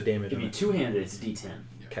 What is the damage? If on you it? two-handed, it's D10.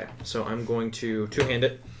 Okay, so I'm going to two-hand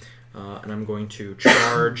it, and I'm going to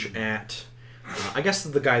charge at. I guess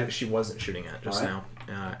the guy that she wasn't shooting at just Alright.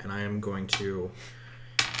 now, and I am going to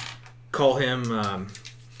call him.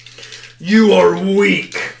 You are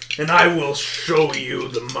weak, and I will show you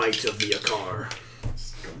the might of the Akar.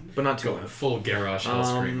 But not too Going loud. full garage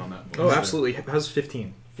Hellscream on that Oh, one. absolutely. How's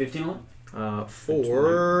 15? 15 on?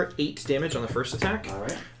 For 8 damage on the first attack.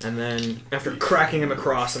 Alright. And then after cracking him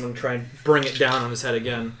across, I'm going to try and bring it down on his head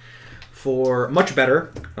again for much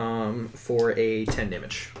better, for a 10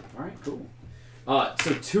 damage. Alright, cool.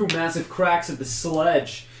 So 2 massive cracks of the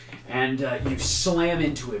sledge, and you slam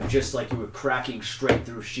into him just like you were cracking straight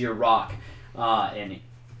through sheer rock, and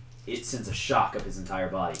it sends a shock up his entire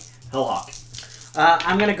body. Hellhawk.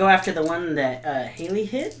 I'm gonna go after the one that Haley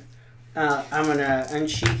hit. I'm gonna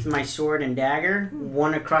unsheath my sword and dagger,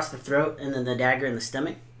 one across the throat, and then the dagger in the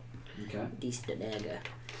stomach. Okay. Dees the dagger.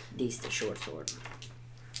 Dees the short sword.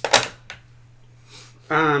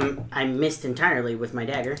 I missed entirely with my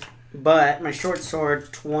dagger, but my short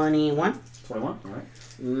sword 21. 21, alright.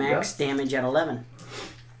 Max damage at 11.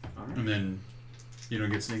 Alright. And then you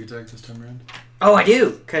don't get sneak attack this time around? Oh, I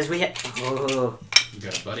do, because we had. Oh, You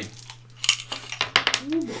got a buddy.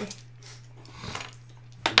 oh boy.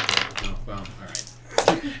 Oh, well, alright.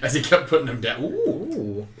 As he kept putting him down.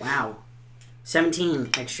 Ooh. Wow.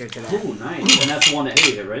 17 extra to that. Ooh, nice. And that's the one that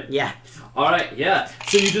hit you, right? Yeah. Alright, yeah.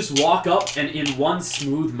 So you just walk up, and in one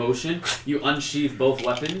smooth motion, you unsheath both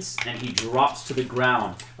weapons, and he drops to the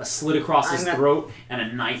ground. A slit across his throat, and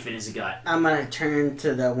a knife in his gut. I'm gonna turn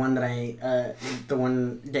to the one that the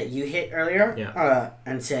one that you hit earlier,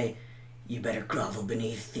 and say, "You better grovel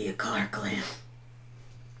beneath the Akar clan."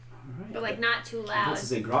 But like not too loud. This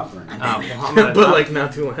is a grog burner. I'm gonna, But like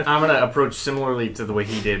not too loud. I'm gonna approach similarly to the way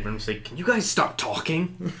he did. But I'm just like, can you guys stop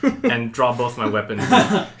talking? And draw both my weapons and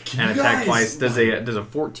attack guys- twice. Does a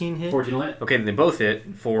 14 hit? 14 will hit. Okay, they both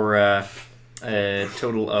hit for a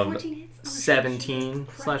total of 14 hits. Oh, 17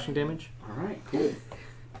 slashing damage. Alright, cool.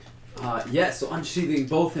 Yeah, so unsheathing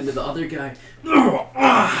both into the other guy.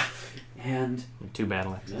 And 2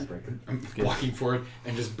 battle axes. Manbreaker. I'm walking forward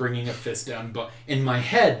and just bringing a fist down. But in my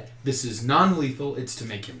head, this is non-lethal. It's to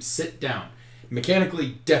make him sit down.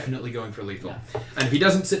 Mechanically, definitely going for lethal. Yeah. And if he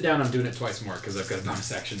doesn't sit down, I'm doing it twice more because I've got a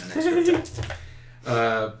bonus action and extra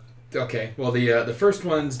attack. Okay. Well, the first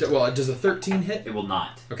one's does a 13 hit? It will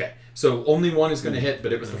not. Okay. So only one is going to hit,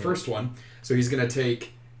 but it was the first one. So he's going to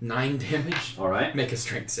take 9 damage. All right. Make a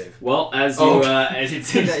strength save. Well, as you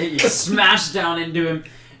you smash down into him,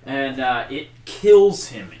 and it kills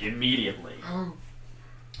him immediately. Oh,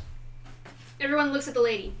 Everyone looks at the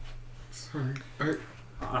lady. sorry.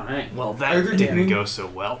 Alright. Well, that didn't go so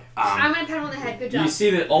well. I'm gonna pat him on the head. Good job. You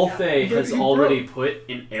see that Ulfe Yeah. has already put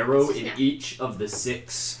an arrow in Yeah. each of the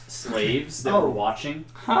 6 slaves that were watching.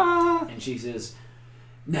 And she says,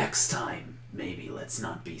 next time, maybe let's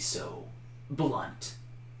not be so blunt.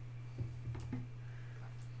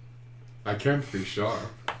 I can't be sharp.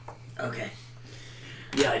 Okay.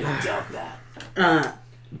 Yeah, I don't doubt that.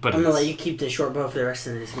 But I'm gonna let you keep the short bow for the rest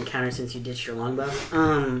of this encounter since you ditched your longbow.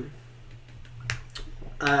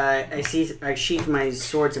 I sheath my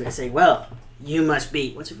swords and I say, well, you must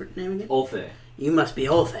be... What's your name again? Ulfe. You must be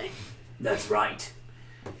Ulfe. That's right.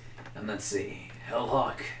 And let's see.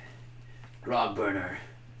 Hellhawk, Grogburner,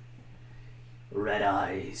 Red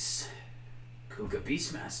Eyes, Kuga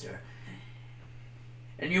Beastmaster.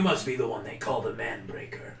 And you must be the one they call the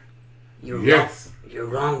Manbreaker. You're Yes. wrong. You're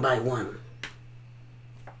wrong by one.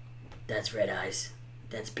 That's Red Eyes.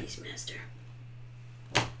 That's Beastmaster.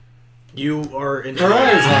 You are in.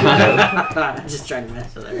 I'm just trying to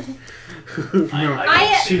mess with her.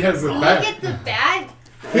 She has a Look back. at the bad.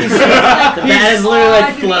 The bat is literally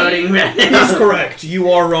like floating. That's correct.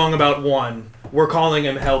 You are wrong about one. We're calling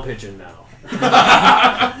him Hell Pigeon now.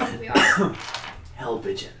 We are. Hell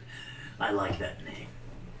Pigeon. I like that name.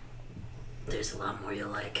 There's a lot more you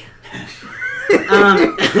like.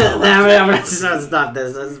 I'm gonna stop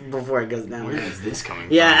this before it goes down. where is this coming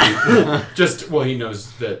from? Yeah. Just, well, he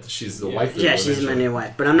knows that she's the wife. Yeah, she's my new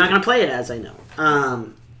wife, but I'm not gonna play it as I know.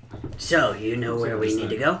 So you know where we need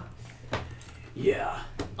to go? Yeah,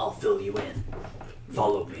 I'll fill you in.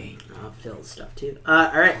 Follow me. I'll fill stuff too.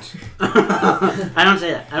 Alright. I don't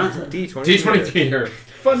say that. I don't say that. D20. D20 Peter.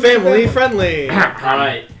 Family friendly.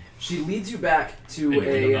 Alright. She leads you back to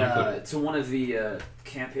Maybe not to one of the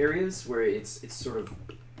camp areas where it's sort of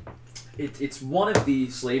it's one of the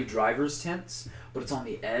slave drivers' tents, but it's on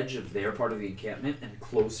the edge of their part of the encampment and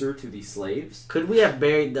closer to the slaves. Could we have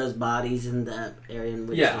buried those bodies in that area in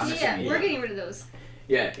which Yeah, this- I'm assuming, We're getting rid of those.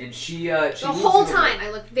 Yeah, and she The leads whole you time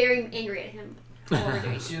I looked very angry at him. While we're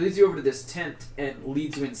doing it. She leads you over to this tent and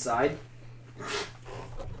leads you inside.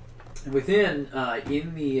 And within,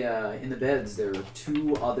 in the beds, there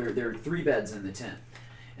are 3 beds in the tent,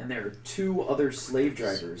 and there are 2 other slave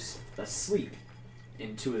drivers asleep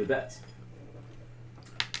in 2 of the beds.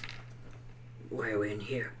 Why are we in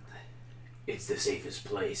here? It's the safest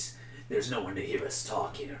place. There's no one to hear us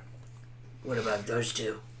talk here. What about those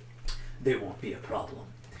 2? They won't be a problem.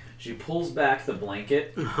 She pulls back the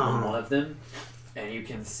blanket on one of them, and you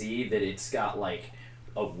can see that it's got like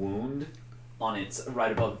a wound on its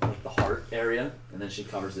right above like, the heart area, and then she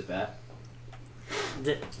covers it back.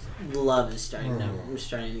 The love is starting to. I'm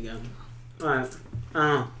starting to go. Alright.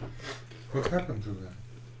 What happened to them?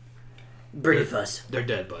 Brief us. They're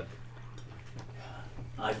dead, bud.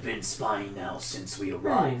 I've been spying now since we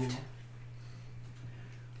arrived.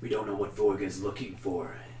 We don't know what Vorga's looking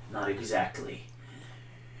for. Not exactly.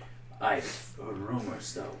 I've heard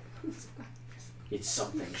rumors, though. It's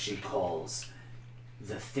something she calls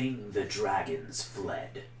the thing the dragons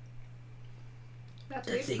fled. That's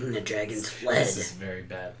The weird. thing the dragons This fled. is very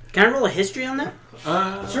bad. Can I roll a history on that?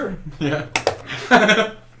 Sure. Yeah. We're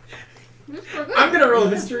good. I'm gonna roll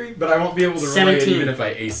history, but I won't be able to roll it 17. even if I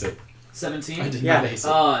ace it. 17? I did Yeah. not ace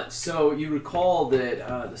it. So you recall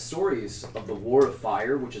that the stories of the War of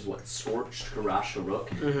Fire, which is what scorched Karasharuk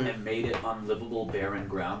and made it unlivable, barren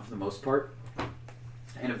ground for the most part,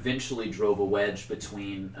 and eventually drove a wedge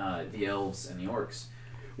between the elves and the orcs,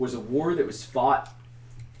 was a war that was fought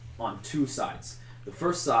on 2 sides. The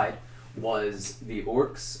first side was the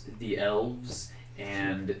orcs, the elves,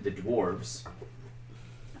 and the dwarves,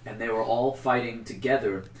 and they were all fighting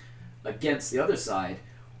together against the other side,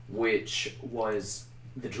 which was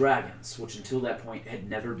the dragons, which until that point had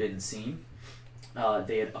never been seen.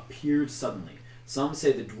 They had appeared suddenly. Some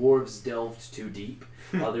say the dwarves delved too deep.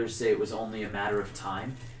 Others say it was only a matter of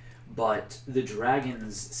time. But the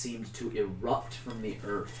dragons seemed to erupt from the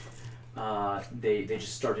earth. They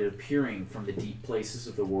just started appearing from the deep places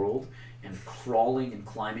of the world and crawling and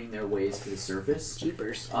climbing their ways to the surface.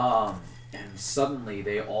 Jeepers. And suddenly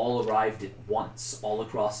they all arrived at once, all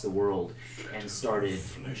across the world, and started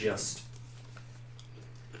just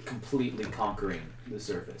completely conquering the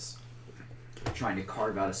surface, trying to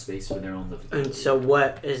carve out a space for their own livability. And so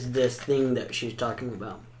what is this thing that she's talking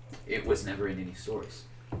about? It was never in any stories.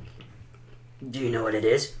 Do you know what it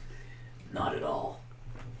is? Not at all.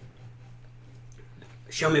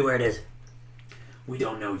 Show me where it is. We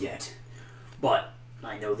don't know yet. But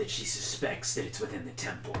I know that she suspects that it's within the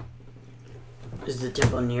temple. Is the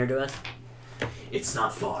temple near to us? It's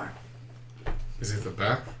not far. Is it a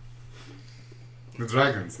bath? The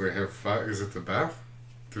dragons, they have fire. Is it a bath?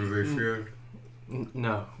 Do they fear?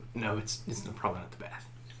 No, it's probably not the bath.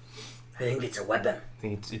 I think it's a weapon. I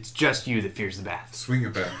think it's just you that fears the bath. Swing a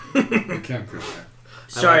bat. You can't do that.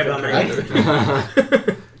 Sorry about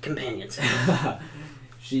my companions.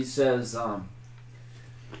 She says, I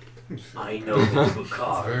know that the It's very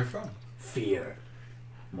Bakar fun. fear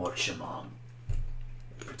Mortshamang,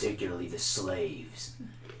 particularly the slaves.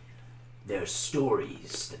 There are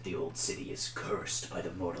stories that the old city is cursed by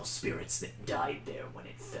the mortal spirits that died there when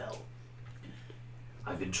it fell.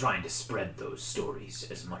 I've been trying to spread those stories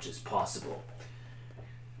as much as possible.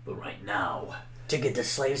 But right now, To get the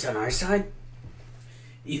slaves on our side?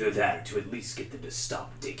 either that or to at least get them to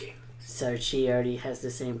stop digging. So she already has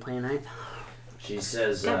the same plan, right? She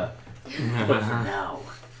says, but for now,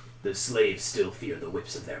 the slaves still fear the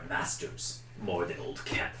whips of their masters more than old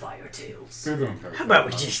campfire tales. They don't have How about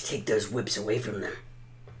we just take those whips away from them?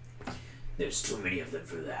 There's too many of them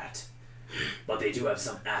for that. But they do have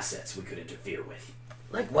some assets we could interfere with.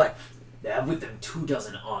 Like what? They have with them 24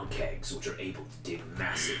 onkegs, which are able to dig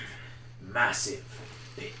massive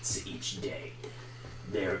pits each day.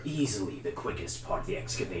 They're easily the quickest part of the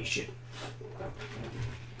excavation.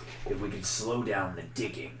 If we can slow down the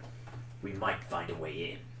digging, we might find a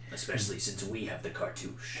way in, especially since we have the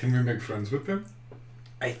cartouche. Can we make friends with them?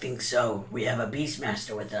 I think so. We have a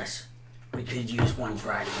Beastmaster with us. We could use one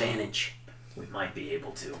for our advantage. We might be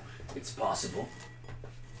able to. It's possible.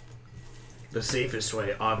 The safest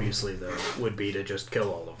way, obviously, though, would be to just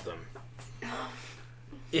kill all of them.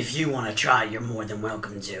 If you want to try, you're more than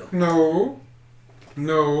welcome to. No.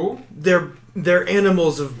 No. They're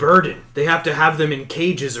animals of burden. They have to have them in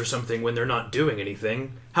cages or something when they're not doing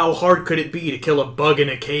anything. How hard could it be to kill a bug in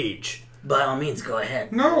a cage? By all means, go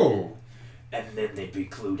ahead. No. And then they'd be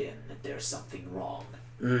clued in that there's something wrong.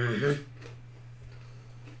 Mm-hmm.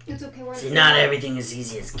 It's okay. We're See, not everything is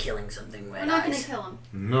easy as killing something, Red We're not gonna Eyes. kill him.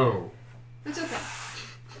 No. It's okay.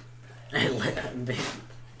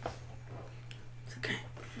 It's okay.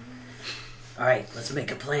 Alright, let's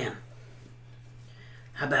make a plan.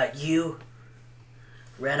 How about you,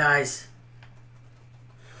 Red Eyes,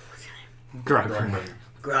 Grogburner.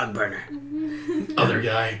 Grogburner? Other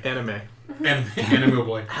guy. Anime. Animal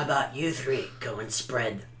boy. How about you three go and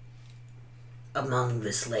spread among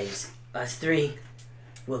the slaves? Us three,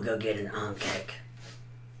 we'll go get an onkeg.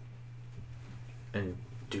 And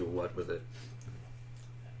do what with it?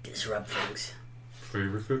 Disrupt things. Play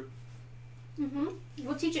with it. Mm-hmm.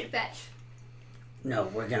 We'll teach it fetch. No,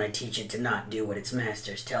 we're gonna teach it to not do what its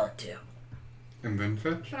masters tell it to. And then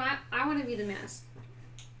fetch. But I want to be the mass.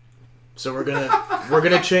 So we're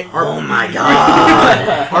gonna change. Oh my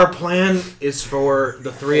god! Our plan is for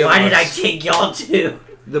the three of us. Why did I take y'all too?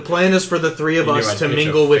 The plan is for the three of You knew us I'd to pitch a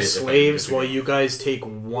mingle with fit if I slaves did it. while you guys take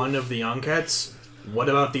one of the Ankets. What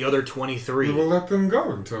about the other We 23? will let them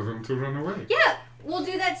go and tell them to run away. Yeah, we'll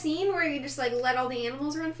do that scene where you just like let all the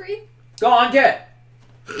animals run free. Go on, get!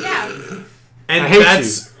 Yeah. And I hate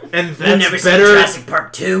that's You never that's seen better. Jurassic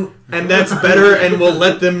Park 2? And that's better, and we'll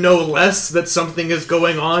let them know less that something is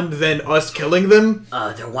going on than us killing them.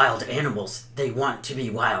 They're wild animals. They want to be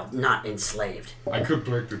wild, not enslaved. I could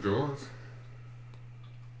break the doors.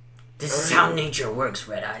 This is how nature works,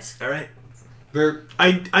 Red Eyes. All right. They're,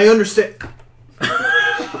 I understand.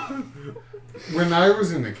 when I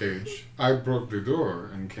was in the cage, I broke the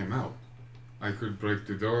door and came out. I could break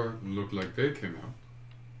the door, look like they came out.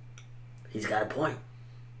 He's got a point.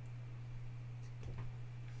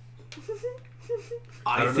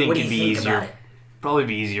 I What think do you it'd be think about easier. it? Probably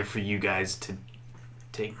be easier for you guys to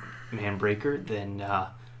take Manbreaker than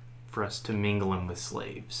for us to mingle him with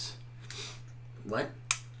slaves. What?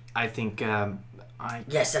 I think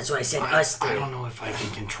Yes, that's what I said. Us I three. don't know if I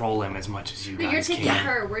can control him as much as you But you're guys taking can.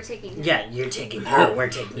 her. We're taking him. Yeah, you're taking her. We're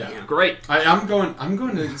taking him. Great. I'm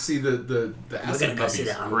going to see the We're asset gonna go puppies. see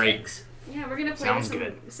the Great. Onkegs. Yeah, we're gonna play Sounds with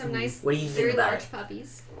good. some nice, What do you think very about large it?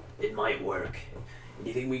 puppies. It might work.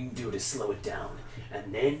 Anything we can do to slow it down.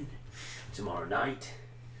 And then, tomorrow night,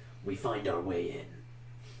 we find our way in.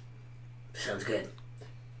 Sounds good.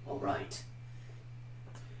 Alright.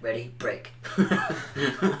 Ready? Break.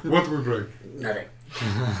 What we break? Nothing.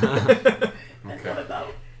 And Okay. what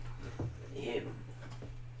about him?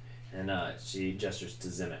 And she gestures to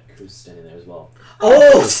Zemek, who's standing there as well.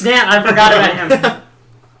 Oh, snap! I forgot about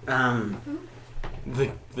him.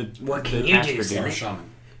 What can you do, master Zemek? Shaman.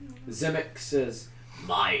 Zemek says,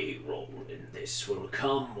 My role in this will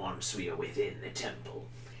come once we are within the temple.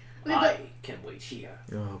 Okay, I but, can wait here.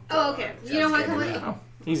 oh, okay. You don't want to come good with to me?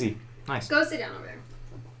 Easy. Nice. Go sit down over there.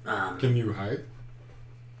 Can you hide?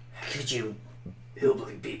 Could you He'll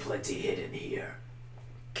be plenty hidden here.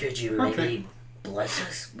 maybe Okay. bless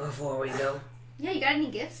us before we go? Yeah, you got any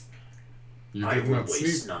gifts? You I did will not waste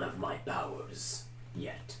sleep. none of my powers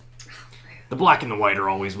yet. The black and the white are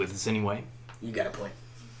always with us anyway. You got a point.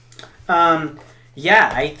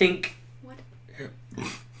 Yeah, I think. What?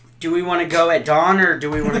 Do we want to go at dawn or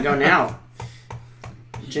do we want to go now? I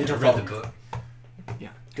read the Gentlefolk. book.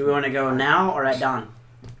 Do we want to go now or at dawn?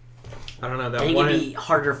 I don't know I that think one. it'd be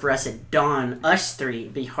harder for us at dawn. Us three,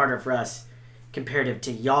 it'd be harder for us comparative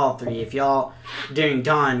to y'all three. If y'all during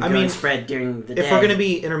dawn, I go mean, and spread during the day. If we're gonna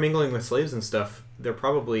be intermingling with slaves and stuff, they're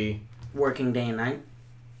probably working day and night.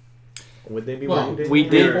 would they be Well, working? we day?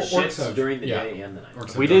 did- Orcs Shifts have- during the yeah. day and the night. Orcs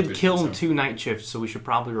have We dark did vision, kill so- 2 night shifts, so we should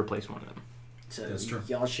probably replace one of them. So That's true.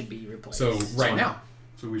 y'all should be replaced. So right now.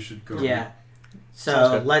 So we should go. Yeah.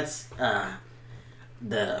 Sounds So good. let's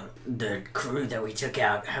the crew that we took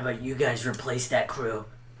out. How about you guys replace that crew,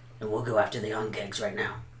 and we'll go after the onkegs right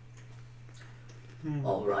now.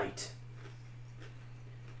 All right.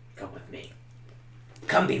 Come with me.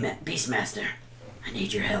 Come, Beastmaster. I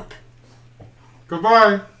need your help.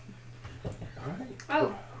 Goodbye.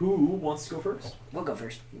 Oh, Who wants to go first? We'll go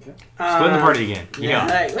first. Okay. Split the party again. You Yeah.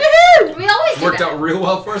 go. Alright, woohoo! we always do Worked that. out real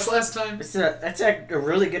well for us last time. That's a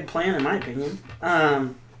really good plan in my opinion.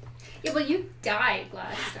 Yeah, but you died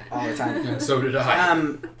last time. All the time. And so did I.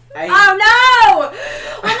 I Oh no!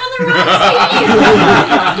 I'm on the wrong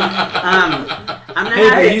team. I'm gonna Hey,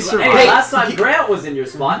 have hey, it. he survived. Hey, Last time Grant was in your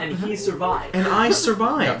spot and he survived. And I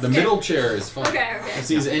survived. Yeah, the middle chair is fine. Okay, okay. It's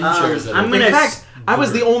these end Um, chairs that I'm are gonna In fact, I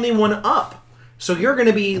was the only one up, so you're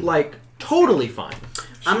gonna be like totally fine.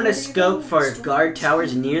 I'm gonna scope for guard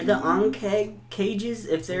towers near the onkeg cages,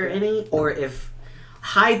 if there are any, or if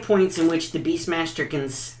high points in which the Beastmaster can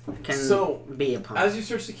So, be upon. As you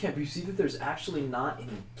search the camp, you see that there's actually not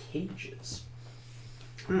any cages.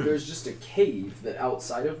 There's just a cave that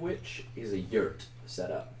outside of which is a yurt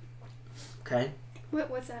set up. Okay,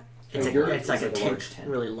 What's that? it's, A yurt it's like is a like a tent, large tent.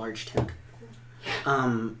 really large tent.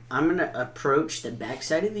 I'm gonna approach the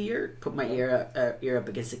backside of the yurt, put my ear up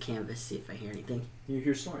against the canvas, see if I hear anything. You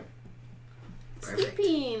hear snoring. Perfect.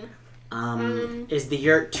 Sleeping. Is the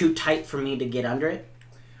yurt too tight for me to get under it?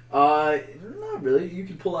 Not really. You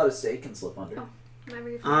can pull out a stake and slip under. Oh. Whenever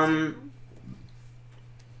you're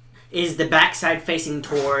Is the backside facing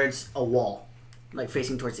towards a wall, like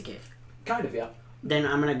facing towards the cave? Kind of, yeah. Then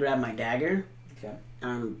I'm gonna grab my dagger, Okay.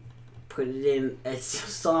 put it in as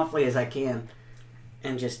softly as I can,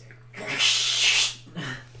 and just.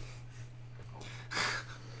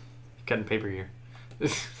 Cutting paper here.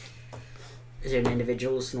 Is there an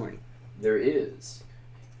individual snoring? There is.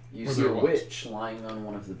 You Was see there a what? witch lying on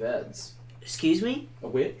one of the beds. Excuse me? A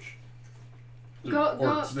witch? Go-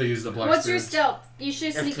 Orcs, they use the black What's your spirits. stealth? You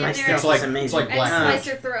should sneak my in there stealth It's like is amazing. it's like and black slice magic.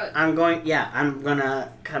 your throat. I'm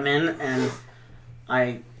gonna come in and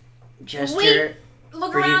I gesture Wait,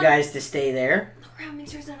 Look for around. you guys to stay there. Look around. Make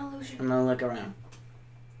sure it's not an illusion. I'm gonna look around.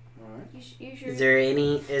 Alright. Is You sure? there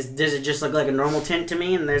any? Does it just look like a normal tent to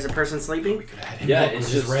me, and there's a person sleeping? We could have had him Yeah, look it's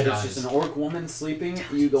with his just, red it's eyes. just an orc woman sleeping.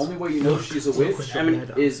 The only way you know she's a witch I mean,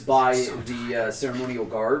 is by the ceremonial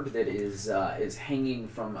garb that is hanging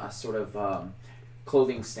from a sort of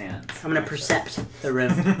clothing stand. I'm gonna percept the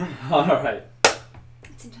room. Alright.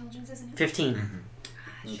 It's intelligence, isn't it? 15.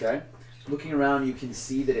 Okay. Looking around, you can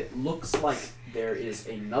see that it looks like there is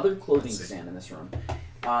another clothing stand in this room,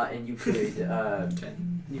 and you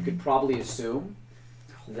could probably assume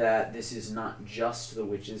that this is not just the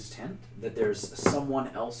witch's tent; that there's someone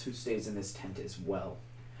else who stays in this tent as well.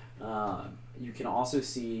 You can also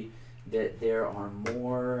see that there are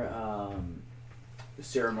more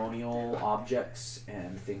ceremonial objects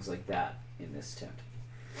and things like that in this tent.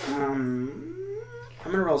 I'm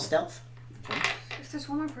gonna roll stealth. If there's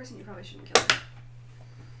one more person, you probably shouldn't kill them.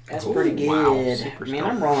 That's Ooh, pretty good. wow, super Man,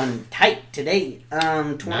 stealth. I'm rolling tight today.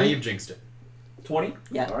 20. Now you've jinxed it. 20?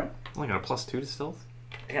 Yeah. Alright. Only got a +2 to stealth?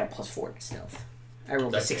 I got a +4 to stealth. I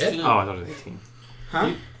rolled a That's 16. it? Oh, I thought it was 18.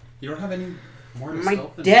 Huh? You don't have any more to My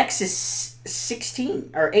stealth than- dex is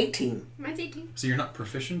 16 or 18. Mine's 18. So you're not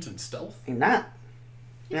proficient in stealth? I'm not.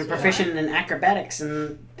 I'm proficient in acrobatics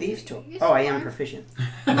and thieves tools. Yes, Oh, I you am are. proficient.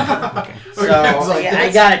 Okay. So I was like, yeah, I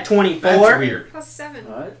that's- got a 24. That's weird. Plus 7.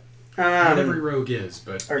 Alright. Not every Um, rogue is,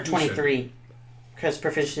 but or you should. 23. Because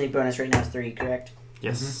proficiency bonus right now is 3, correct?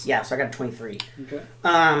 Yes. Yeah, so I got a 23. Okay.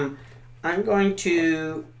 I'm going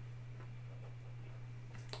to.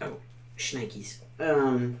 Oh, shnikes.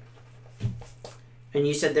 And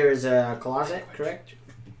you said there is a closet, correct?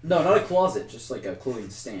 No, not a closet, just like a clothing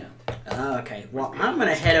stand. Oh, okay. Well, I'm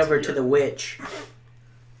gonna head over to the witch,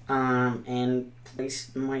 and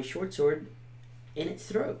place my short sword in its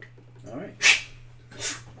throat. Alright.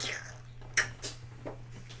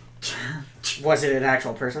 Was it an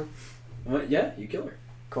actual person? Yeah, you kill her.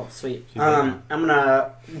 Cool, sweet. She's very I'm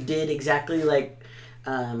gonna did exactly like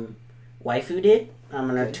waifu did. I'm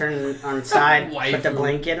gonna turn on its side, put the Waifu.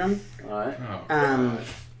 blanket on. Alright. Oh, Um, gosh.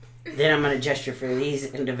 Then I'm gonna gesture for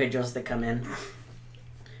these individuals that come in.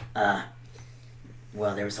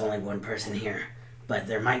 Well, there's only one person here, but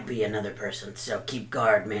there might be another person, so keep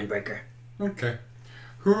guard, Manbreaker. Okay.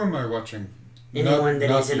 Who am I watching? Anyone that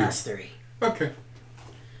not isn't you. us three. Okay.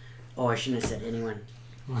 Oh, I shouldn't have said anyone.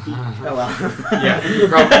 Oh well. Yeah, you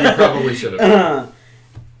probably should have.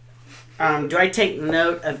 Do I take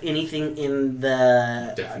note of anything in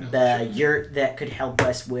the Definitely. yurt that could help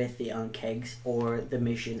us with the kegs or the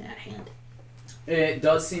mission at hand? It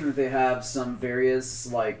does seem that they have some various,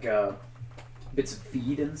 like, bits of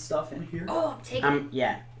feed and stuff in here. Oh, take it.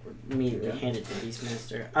 Yeah, immediately Yeah. hand it to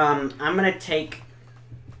Beastmaster. I'm gonna take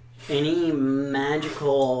any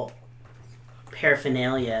magical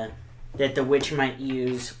paraphernalia that the witch might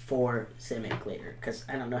use for Simic later, because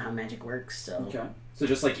I don't know how magic works, so Okay. So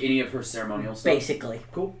just like any of her ceremonial stuff? basically,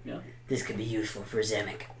 Cool, yeah. this could be useful for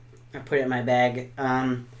Zemek. I put it in my bag.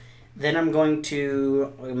 Then I'm going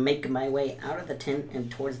to make my way out of the tent and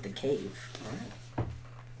towards the cave.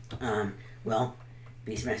 Alright. Well,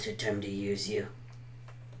 Beastmaster, time to use you.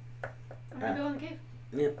 I'm gonna go in the cave.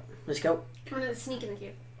 Yep, let's go. I'm gonna sneak in the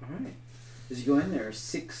cave. Alright. As you go in, there are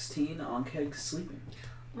 16 Onkegs sleeping.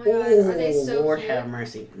 Oh my god, are they so Lord cute? have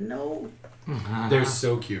mercy. No. They're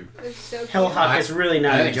so cute. They're so cute. Hellhawk is really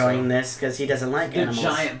not I think enjoying so. this because he doesn't like The animals.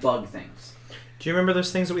 giant bug things. Do you remember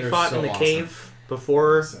those things that we They're fought so in the awesome. cave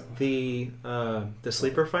before So. the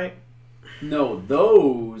sleeper fight? No,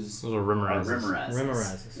 those Those are are Rimmerazes. Rimmerazes.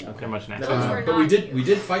 Rimmerazes. Yeah. They're much nicer. Those were But we not did cute. we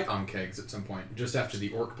did fight on kegs at some point, just after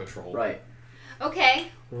the orc patrol. Right. Okay,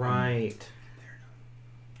 Right.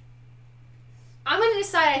 I'm gonna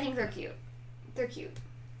decide I think they're cute. They're cute.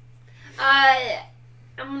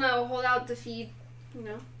 I'm gonna hold out the feed, you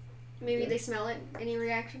know. Maybe Okay. they smell it. Any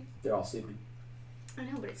reaction? They're all sleeping. I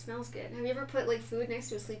know, but it smells good. Have you ever put like food next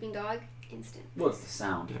to a sleeping dog? Instant. Well, it's the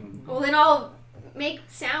sound. Well, then I'll make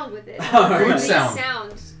sound with it. Alright. Make Sound.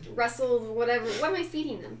 sound, rustle, whatever. What am I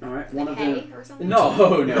feeding them? Alright, one Like of hay them. or something? No,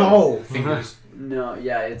 no. No. Fingers. No,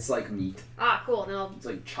 yeah, it's like meat. Ah, cool. Then It's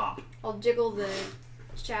like chop. I'll jiggle the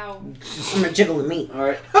chow. I'm gonna jiggle the meat.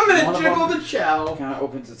 Alright. I'm One gonna of jiggle them the chow. kind of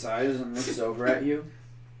opens its eyes and looks over at you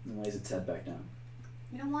and lays its head back down.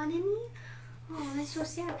 You don't want any? Oh, that's so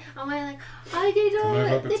sad. I'm like, I Can I did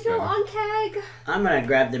rub they its feel belly? on keg. I'm gonna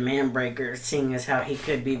grab the Manbreaker, seeing as how he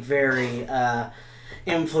could be very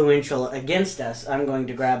influential against us. I'm going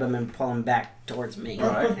to grab him and pull him back towards me,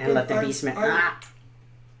 Alright. and let the Beastman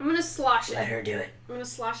I'm gonna slosh let it. her do it. I'm gonna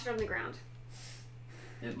slosh it on the ground.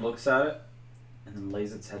 It looks at it and then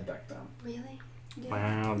lays its head back down. Really? Yeah.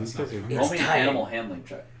 Wow, these guys are It's Roll me an tired. animal handling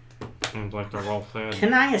check. seems like they're well fed.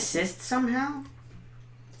 Can I assist somehow?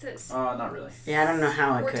 What's this? Not really. Yeah, I don't know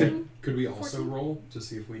how I could. 14? Could we also 14? roll to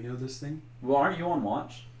see if we know this thing? Well, aren't you on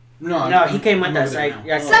watch? No, he came with I'm us. over there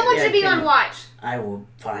now. I Someone yeah, should be came on with- watch. I will.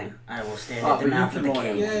 Fine. I will stand Oh, at the but you mouth can of the roll an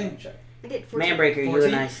animal cave. handling check. I did 14. Manbreaker, you 14?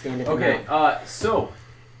 and I stand at the Okay, mouth. so,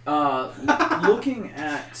 looking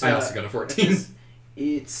at... I also got a 14.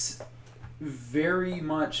 It's very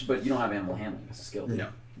much, but you don't have animal handling as a skill. do you? No.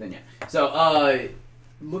 Then yeah. So,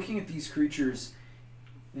 looking at these creatures,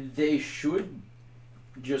 they should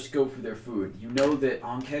just go for their food. You know that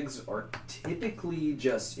onkegs are typically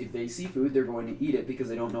just, if they see food, they're going to eat it because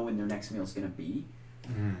they don't know when their next meal is going to be.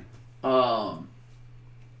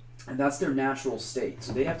 And that's their natural state.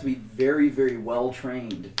 So they have to be very, very well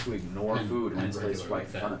trained to ignore And- food when and it's placed regularly right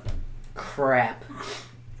in fed. front of them. Crap.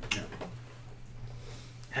 No.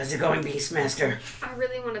 How's it going, Beastmaster? I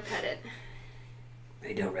really want to pet it.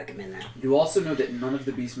 I don't recommend that. You also know that none of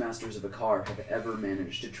the Beastmasters of Akar have ever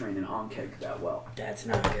managed to train an onkeg that well. That's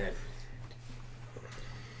not good.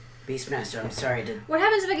 Beastmaster, I'm sorry to. What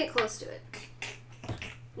happens if I get close to it?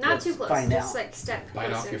 Not Let's too close. find just out. like step Bite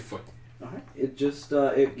closer. off your foot. Alright. It just,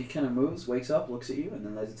 it kind of moves, wakes up, looks at you, and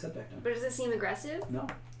then lays its head back down. But does it seem aggressive? No,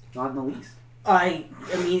 not in the least. I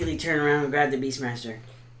immediately turn around and grab the Beastmaster.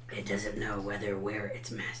 It doesn't know whether we're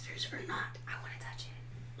its masters or not. I want to touch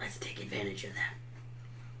it. Let's take advantage of that.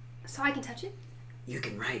 So I can touch it? You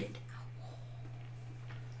can ride it.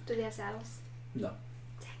 Do they have saddles? No.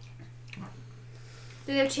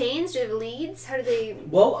 Do they have chains? Do they have leads? How do they...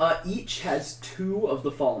 Well, each has two of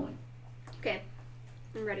the following Okay.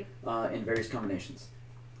 I'm ready. in various combinations.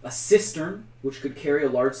 A cistern, which could carry a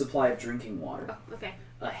large supply of drinking water. Oh, okay.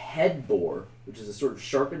 A head bore, which is a sort of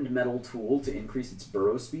sharpened metal tool to increase its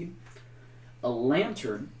burrow speed. A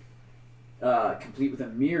lantern, complete with a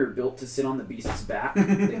mirror built to sit on the beast's back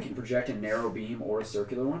that can project a narrow beam or a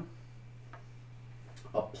circular one.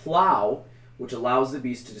 A plow, which allows the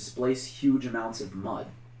beast to displace huge amounts of mud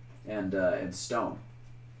and stone.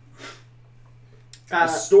 A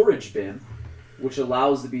storage bin, which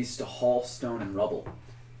allows the beast to haul stone and rubble.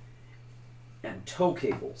 And tow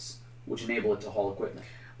cables, which enable it to haul equipment.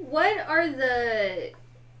 What are the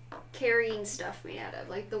carrying stuff made out of?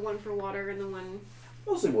 Like the one for water and the one...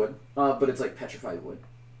 Mostly wood, but it's like petrified wood.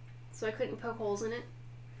 So I couldn't poke holes in it?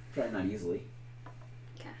 Probably not easily.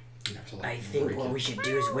 You have to, like, I think break what it. we should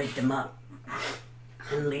do is wake them up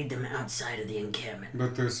and lead them outside of the encampment.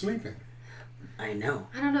 But they're sleeping. I know.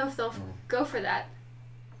 I don't know if they'll go for that.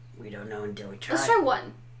 We don't know until we try. Let's try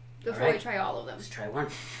one before we Alright. try all of them. Let's try one.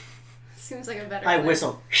 Seems like a better I plan.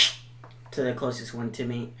 whistle to the closest one to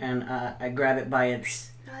me, and I grab it by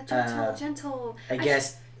its, Gentle. I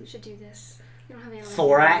guess, should do this. You don't have any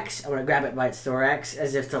thorax. I want to grab it by its thorax,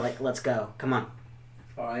 as if to, like, let's go. Come on.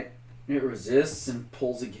 Alright. It resists and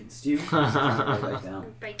pulls against you. Right back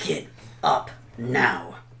down. Get up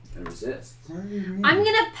now. It resists. What do you mean? I'm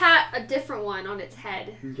gonna pat a different one on its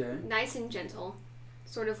head. Okay. Nice and gentle.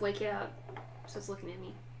 Sort of wake it up so it's looking at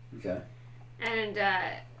me. Okay. And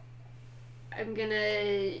I'm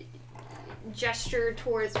gonna gesture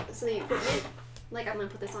towards the equipment. Like, I'm gonna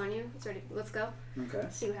put this on you. It's ready. Let's go. Okay.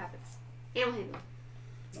 See what happens. Animal handling.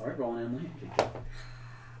 Alright, roll an animal handling.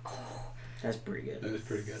 That's pretty good. That is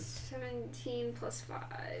pretty good. 17 plus 5.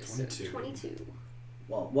 22. So 22.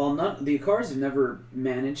 Well, while the Akars have never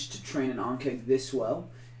managed to train an Ankeg this well,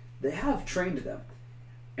 they have trained them.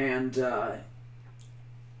 And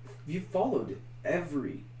you've followed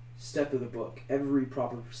every step of the book, every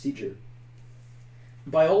proper procedure.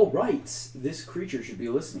 By all rights, this creature should be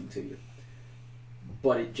listening to you.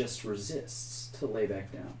 But it just resists to lay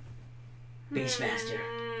back down. Beastmaster.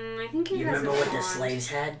 I think he You has remember a what the wand. slaves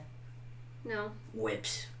had? No.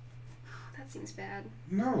 Whips. That seems bad.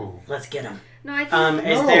 No. Let's get them. No, I think...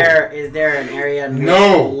 Is No. there an area in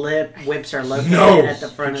No. which whips are located No. at the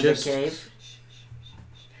front of Just- the cave?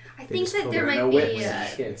 I think just that go there There are might no be whips in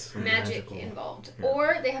this case. magic Magical. involved. Yeah.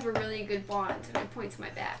 Or they have a really good bond, and I point to my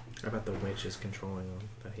bat. How about the witch is controlling him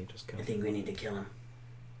that he just I killed? think we need to kill him.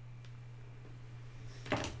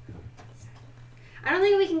 I don't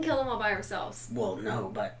think we can kill them all by ourselves. Well, no,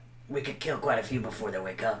 but we could kill quite a few before they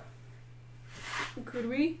wake up. Could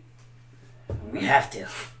we? We have to.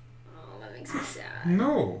 Oh, that makes me sad.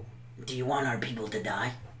 No. Do you want our people to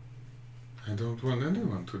die? I don't want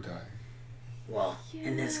anyone to die. Well,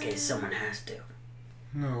 in this case, someone has to.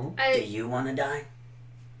 No. Do you want to die?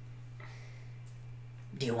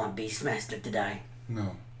 Do you want Beastmaster to die?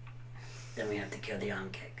 No. Then we have to kill the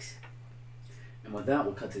Onkegs. And with that,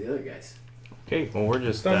 we'll cut to the other guys. Okay, well, we're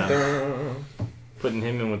just Dun, dun. putting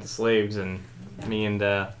him in with the slaves, and me and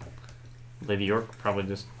Lady York probably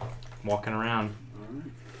just walking around.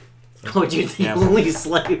 Oh, you're the Yeah. only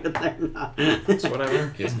slave and they're not. That's whatever.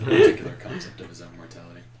 He has no particular concept of his own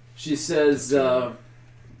mortality. She says,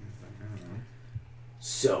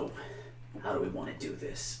 so, how do we want to do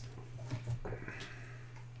this?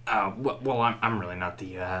 Well, I'm really not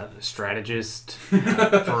the strategist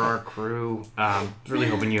for our crew. Really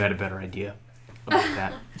hoping you had a better idea about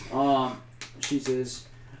that. She says,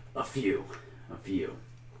 a few.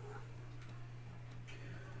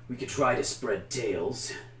 We could try to spread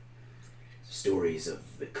tales. Stories of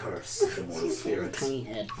the curse of the mortal spirits. Tiny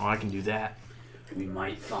head. Oh, I can do that. We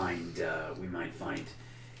might find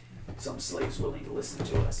some slaves willing to listen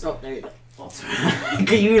to us. Oh, there you go.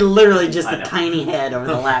 Alternatively, You're literally just I a know. tiny head over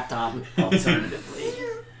the laptop. alternatively,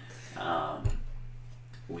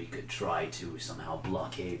 we could try to somehow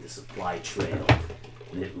blockade the supply trail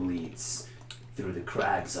that leads through the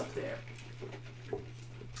crags up there.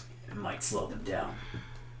 It might slow them down.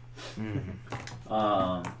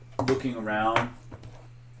 Looking around,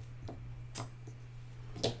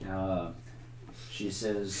 she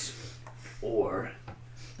says, or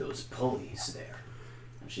those pulleys there.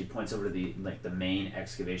 And she points over to the main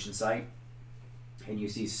excavation site, and you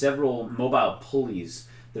see several mobile pulleys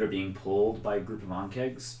that are being pulled by a group of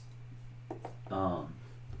Onkegs.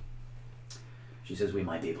 She says we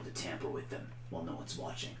might be able to tamper with them while no one's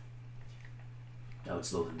watching. That would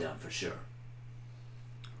slow them down for sure.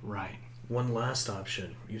 Right. One last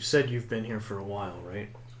option. You said you've been here for a while, right?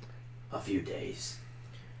 A few days.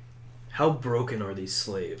 How broken are these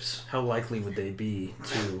slaves? How likely would they be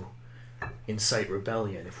to incite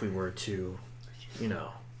rebellion if we were to,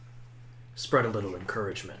 spread a little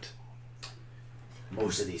encouragement?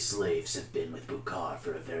 Most of these slaves have been with Bukar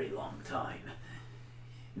for a very long time.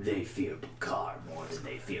 They fear Bukar more than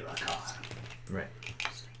they fear Akar. Right.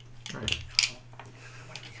 Right.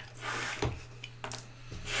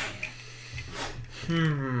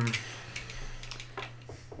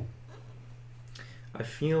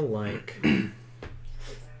 feel like,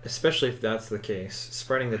 especially if that's the case,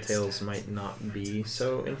 spreading the tails might not be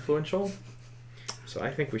so influential. So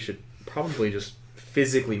I think we should probably just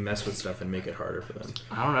physically mess with stuff and make it harder for them.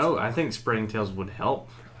 I don't know. I think spreading tails would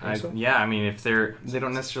help. So? Yeah, I mean, if they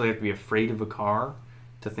don't necessarily have to be afraid of a car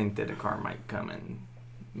to think that a car might come and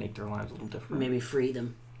make their lives a little different. Maybe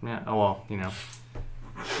freedom. Yeah. Oh well,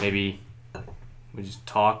 maybe we just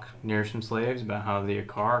talk near some slaves about how the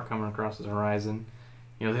car coming across the horizon.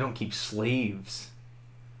 They don't keep slaves.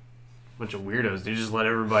 Bunch of weirdos. They just let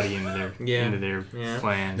everybody into their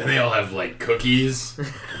plan. Then they all have like cookies.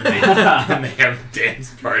 and they have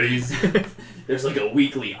dance parties. There's like a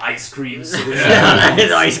weekly ice cream solution.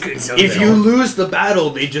 Ice cream. If you lose the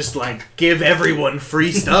battle, they just give everyone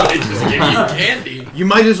free stuff. They just give you candy. You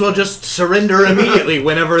might as well just surrender immediately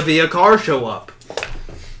whenever the Akar show up.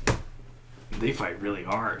 They fight really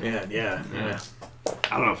hard. Yeah.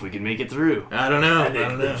 I don't know if we can make it through. I don't know.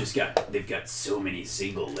 And they've got so many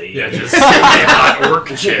single ladies. Yeah, just hot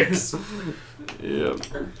orc chicks. Yep.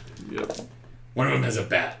 One of them has a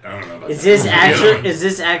bat. I don't know about Is that.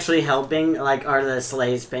 this actually helping? Like, are the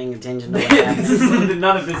slaves paying attention to what happens?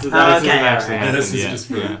 None of this is Oh, This isn't okay, actually alright. And this is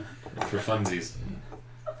happening just for funsies.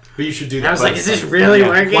 But you should do that. I was like, is this really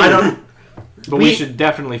working? Why don't But we should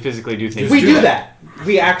definitely physically do things. we do do that. that?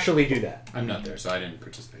 We actually do that. I'm not there, so I didn't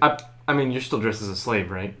participate. I mean, you're still dressed as a slave,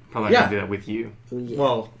 right? Probably not Yeah. gonna do that with you. Yeah.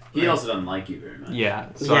 Well, He also doesn't like you very much. Yeah.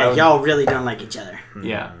 So Yeah, y'all really don't like each other.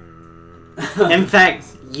 Yeah. In fact,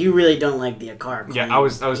 you really don't like the Akar. Yeah. I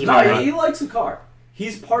was talking No, about. he likes a car.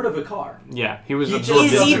 He's part of a car. Yeah. He was He absorbed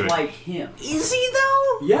just into doesn't it. like him. Is he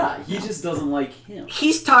though? Yeah, he just doesn't like him.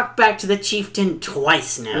 He's talked back to the chieftain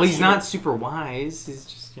twice now. Well, he's not super wise. He's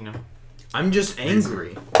just I'm just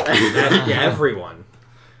angry at everyone.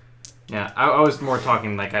 Yeah. I was more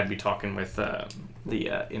talking like I'd be talking with the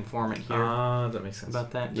informant here That makes sense.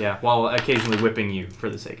 about that. Yeah. While occasionally whipping you for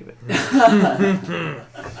the sake of it.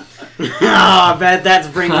 Oh, I bet that's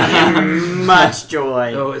bringing him much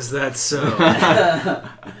joy. Oh, is that so?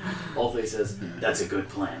 Alfie says, "That's a good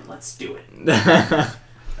plan. Let's do it."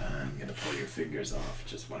 I'm gonna pull your fingers off.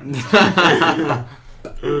 Just one.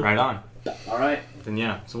 Right on. All right. Then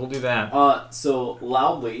yeah. So we'll do that. So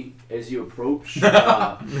loudly as you approach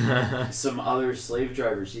some other slave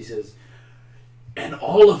drivers, he says, And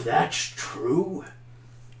all of that's true?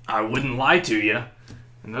 I wouldn't lie to you.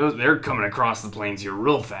 And they're coming across the plains here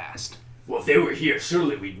real fast. Well, if they were here,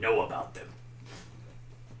 surely we'd know about them.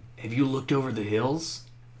 Have you looked over the hills?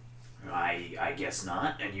 I guess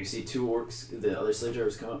not. and you see two orcs, the other slave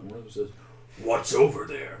drivers come up, and one of them says, What's over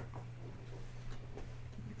there?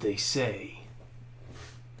 They say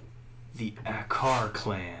the Akar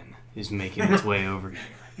clan is making its way over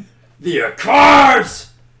here. The Akars!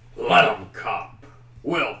 Let them come.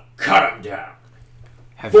 We'll cut them down.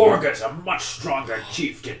 Have you, Vorga's a much stronger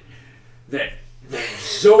chieftain than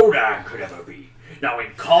Zodan could ever be. Now,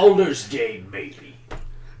 in Calder's day, maybe.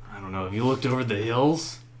 I don't know. Have you looked over the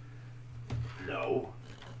hills? No.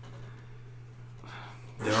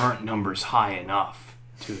 There aren't numbers high enough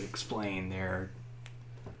to explain their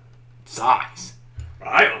size.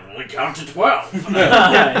 I only count to 12.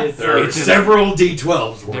 There are several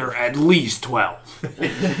D12s. worth. There are at least 12.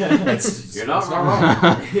 "You're not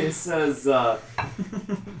wrong." He says,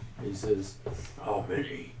 How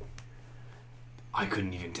many? I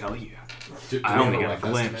couldn't even tell you. Do I we only have got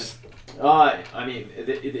a rough glimpse. estimate? I mean,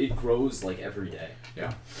 it grows like every day.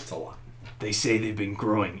 Yeah, it's a lot. They say they've been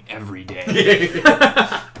growing every day.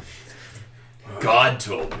 God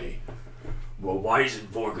told me. Well, why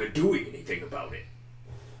isn't Vorga doing anything about it?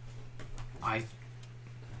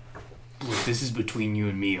 Look, this is between you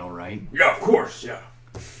and me, all right? Yeah, of course, yeah.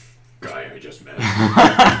 Guy I just met.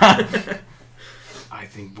 I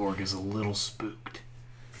think Vorga's a little spooked.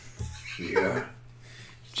 Yeah?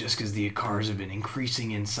 Just because the Akars have been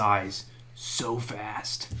increasing in size so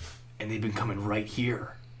fast, and they've been coming right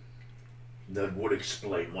here. That would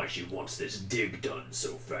explain why she wants this dig done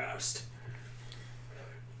so fast.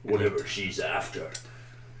 Whatever she's after.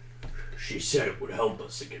 She said it would help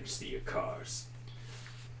us against the Akars.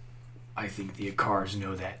 I think the Akars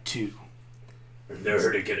know that too, And they're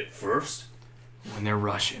here to get it first? when they're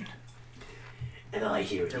rushing. And I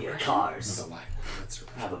hear the Not Akars a lie. That's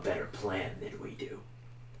right. have a better plan than we do.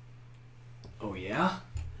 Oh, yeah?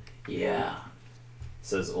 "Yeah,"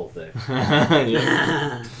 says Ulthek.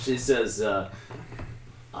 Yeah. She says,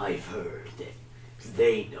 I've heard that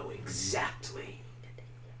they know exactly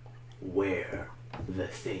where the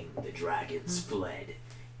thing the dragons fled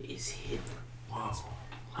is hidden. Whoa.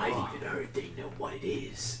 I've even heard they know what it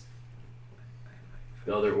is.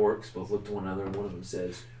 the other orcs both look to one another, and one of them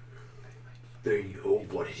says, They know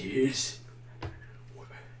what it is?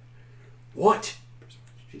 What?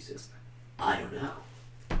 She says, I don't know.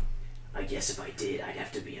 I guess if I did, I'd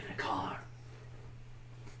have to be in a car.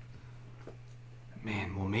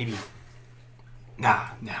 Man, well maybe. Nah.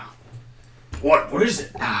 What? What is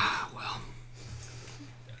it? Well,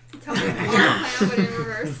 Tell me the plan, but in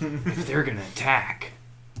reverse. if they're gonna attack.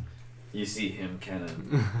 You see him kind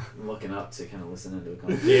of looking up to kind of listen into the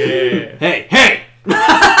conversation. Yeah. Hey!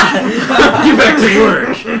 Get back to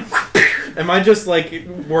work! Am I just like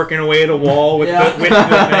working away at a wall with Yeah. the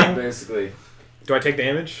thing? Basically. Do I take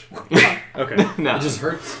damage? Okay. No. It just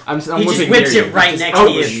hurts. I'm He looking just whips near it you. right next Oh,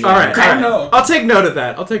 to you. all right. I know. I'll take note of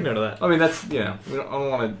that. I mean, that's, I don't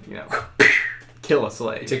want to, kill a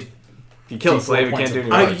slave. Take If you kill a D4 slave, you points can't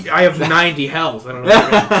do of any damage. work. I have 90 health. I don't know if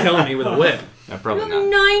you're gonna kill me with a whip. No, You probably have not.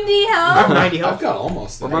 90 I have health. 90 I've health. got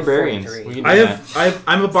almost We're that. barbarians. 43. We can do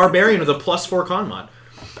I'm a barbarian with a +4 con mod.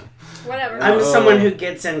 Whatever. I'm someone who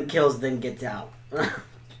gets in, kills, then gets out.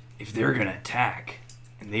 If they're gonna attack,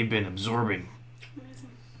 and they've been absorbing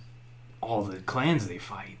all the clans they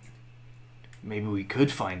fight, maybe we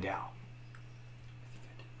could find out.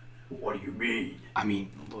 What do you mean? I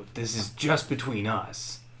mean, look, this is just between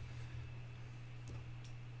us.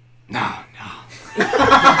 No.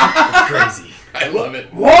 It's crazy. I love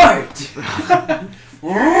it. What?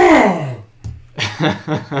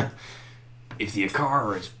 If the Akar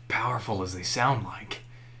are as powerful as they sound like,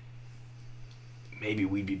 maybe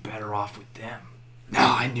we'd be better off with them. No,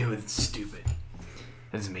 I knew it's stupid.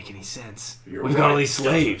 That doesn't make any sense. You're We've got all right, these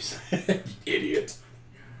slaves. Idiot.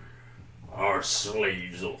 Our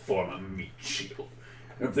slaves will form a meat shield.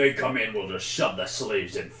 If they come in, we'll just shove the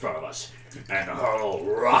slaves in front of us and hurl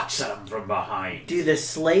rocks at them from behind. Do the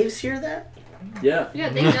slaves hear that? Yeah. Yeah,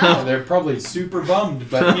 they know. They're probably super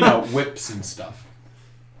bummed, but whips and stuff.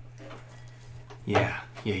 Yeah,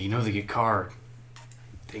 the Akar,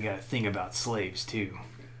 they got a thing about slaves, too.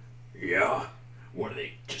 Yeah? What, do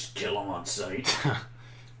they just kill them on sight?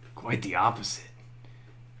 Quite the opposite.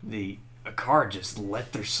 The Akar just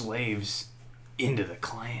let their slaves into the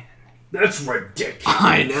clan. That's ridiculous.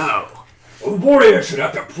 I know. A warrior should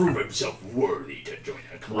have to prove himself worthy to join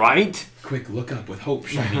a clan. Right? Quick, look up with hope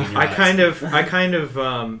shining in your I eyes. kind of, I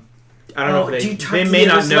don't know do you if talk they to may the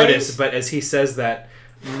not other notice, slaves? but as he says that,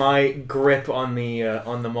 my grip on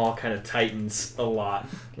the maul kind of tightens a lot.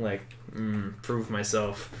 Like, prove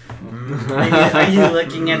myself. Are you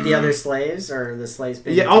looking at the other slaves, or the slaves?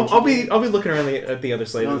 paying Yeah, I'll attention? be looking around at the other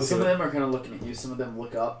slaves. No, and see some of what- them are kind of looking at you. Some of them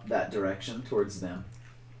look up that direction towards them.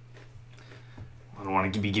 I don't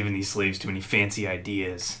want to be giving these slaves too many fancy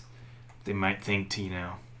ideas. They might think to,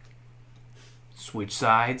 switch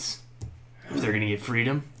sides if they're going to get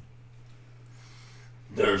freedom.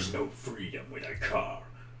 There's no freedom with a car.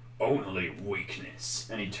 Only weakness.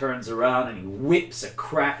 And he turns around and he whips a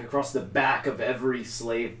crack across the back of every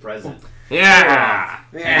slave present. Yeah!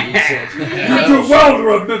 And he says, You do well to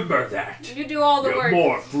remember that. You do all the You're work.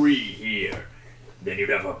 more free here than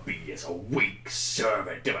you'd ever be as a weak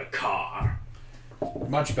servant of a car.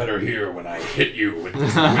 Much better here when I hit you with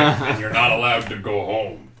this whip and you're not allowed to go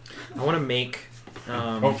home. I want to make.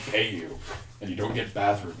 Don't pay you, and you don't get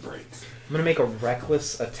bathroom breaks. I'm gonna make a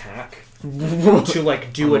reckless attack to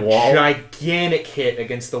like do On a the wall? gigantic hit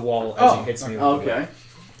against the wall as he hits me. With the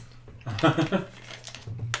whip.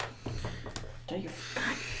 okay.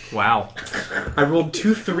 Wow. I rolled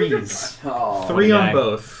 2 3s, Oh, 3 on guy.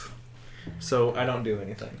 both, so I don't do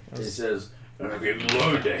anything. he says, And if you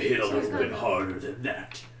learn to hit a little bit harder than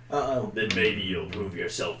that, Uh-oh. then maybe you'll prove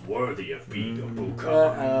yourself worthy of being a Bukar.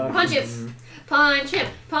 Uh-oh. Punch him. Punch him.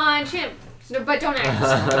 Punch him. No, but don't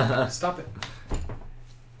act. Stop it.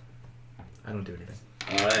 I don't do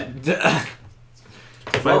anything. alright.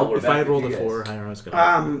 If Well, we're I back had rolled a with you 4, I don't know. I was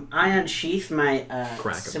gonna. I unsheath my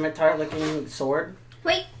Crack 'em. scimitar-looking sword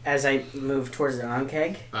Wait, as I move towards the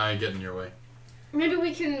on-keg. I get in your way. maybe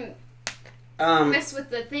we can mess with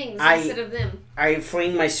the things I- instead of them. I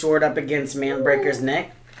fling my sword up against Manbreaker's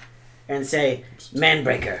neck and say,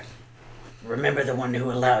 Manbreaker, remember the one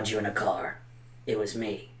who allowed you in a car? It was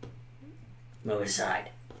me. Move aside.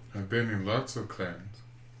 I've been in lots of clans.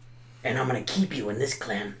 And I'm going to keep you in this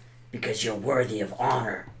clan because you're worthy of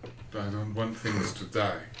honor. I don't want things to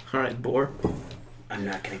die. Alright, boar. I'm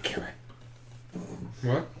not going to kill it.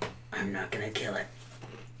 What? I'm not going to kill it.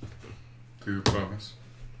 Do you promise?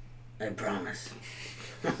 I promise.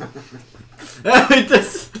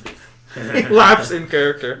 He laughs in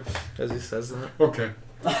character as he says that. Okay.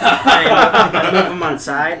 I move him on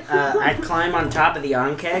side. I climb on top of the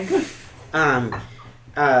on-keg.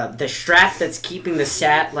 The strap that's keeping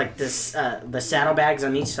the the saddlebags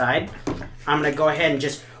on each side. I'm gonna go ahead and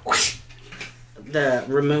just whoosh,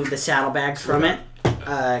 remove the saddlebags from it.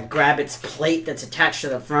 Grab its plate that's attached to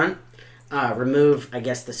the front. Remove, I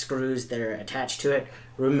guess, the screws that are attached to it.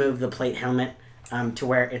 Remove the plate helmet to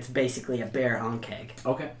where it's basically a bare keg.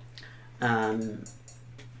 Okay. Does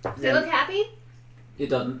it look happy? It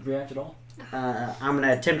doesn't react at all. I'm going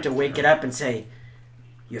to attempt to wake it up and say,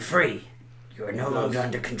 "You're free. You are no longer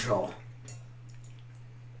under control."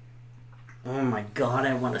 Oh my god,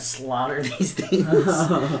 I want to slaughter these things.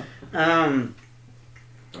 I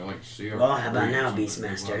like to see our Well, how about brains now, and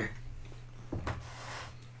Beastmaster?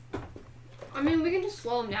 I mean, we can just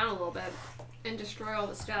slow them down a little bit and destroy all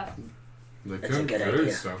the stuff. They That's a couldn't good carry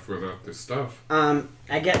idea. stuff without the stuff. I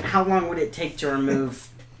get, how long would it take to remove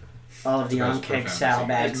all of the That's on-keg perfect.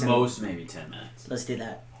 saddlebags? At and- most, maybe 10 minutes. Let's do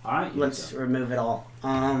that. All right. you Let's do remove it all. You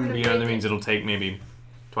know, that means it'll take maybe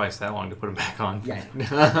twice that long to put them back on.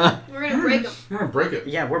 Yeah. We're gonna break them. We're gonna break it.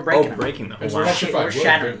 Yeah, we're breaking them. breaking them. It's Wow. petrified We're wood,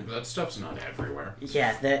 shattering. but that stuff's not everywhere.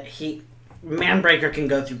 Yeah, Manbreaker can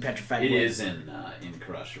go through petrified It wood. is in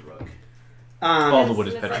Crush Rook. All the wood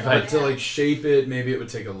is That's like- petrified. But to like shape it, maybe it would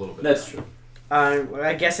take a little bit. That's true.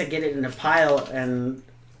 I guess I get it in a pile and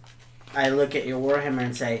I look at your Warhammer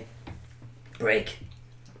and say, "Break."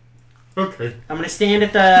 Okay. I'm gonna stand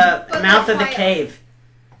at the But mouth the of the pile. cave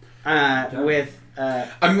with.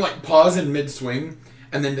 I'm like pause in mid swing,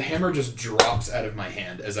 and then the hammer just drops out of my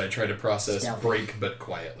hand as I try to process Stealth. break, but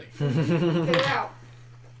quietly. Figure it out.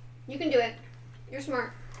 You can do it. You're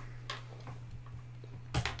smart,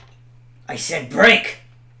 I said, "Break."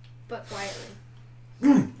 but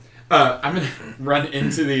quietly. I'm gonna run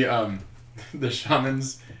into the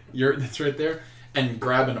shaman's yurt that's right there and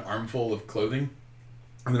grab an armful of clothing,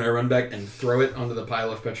 and then I run back and throw it onto the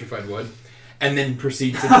pile of petrified wood, and then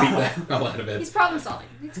proceed to beat the hell out of He's it. problem solving.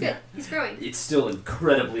 It's good. He's growing. It's still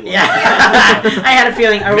incredibly low. Yeah, I had a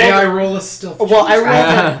feeling. May I roll a stealth? Well, He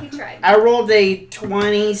tried. He tried. I rolled a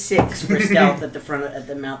 26 for stealth at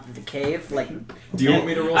the mouth of the cave. Like, Do you want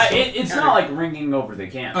me to roll stealth? It's not like ringing over the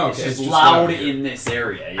camp. Oh, It's okay, just it's just loud loud here. in this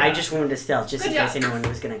area. Yeah. I just wanted to stealth just in Good case job. anyone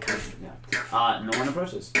was gonna come. No one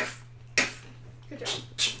approaches. Good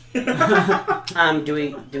job. Do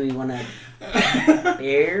we want to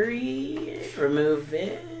bury it? Remove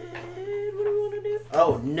it? What do we want to do?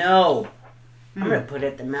 Oh no! I'm gonna put it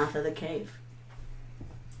at the mouth of the cave,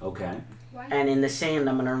 Okay. Why? and in the sand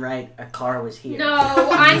I'm gonna write "A car was here." No,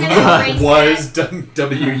 I'm gonna erase Was that.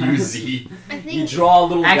 WUZ. I You think. draw a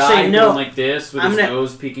little Actually, guy no. going like this with I'm his gonna-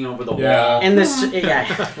 nose peeking over the Yeah. wall. And this, yeah.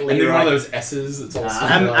 And then one of those S's that's all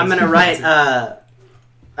I'm gonna write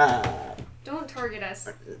Don't target us.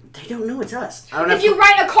 They don't know it's us. I don't know If you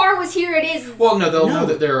write a car was here, it is. Well, no, they'll No. know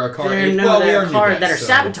that they're a car. they know well, we they're are a new car guys, that are so-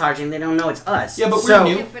 sabotaging. They don't know it's us. Yeah, but we're so,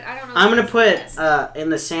 new. Yeah, but I don't know. I'm gonna if put it's us. in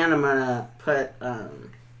the sand. I'm gonna put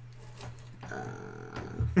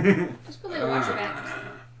Just put the watcher back.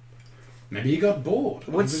 Maybe he got bored.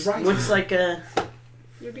 what's like a.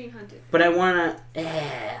 You're being hunted. But I wanna.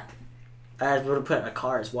 I would have put a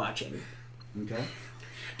car is watching. Okay.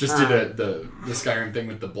 Just do the Skyrim thing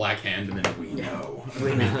with the black hand, and then we know.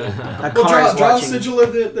 We know. A Well, car is draw a watching. sigil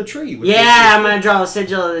of the tree. with Yeah, this- I'm gonna draw a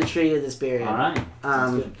sigil of the tree of the spirit. All right.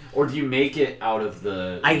 Sounds good. Or do you make it out of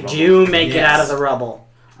the? I rubble? do make it Yes. out of the rubble,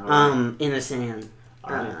 All right. in the sand.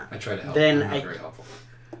 All right. I try to help. Then I'm not I- very helpful.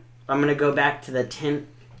 I'm gonna go back to the tent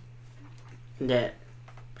that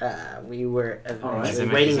we were All right. eventually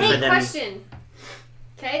waiting for Hey, them. question.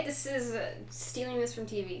 Okay, this is stealing this from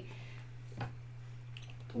TV.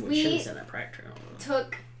 We should We have said that practical.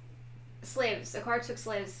 took slaves. A car took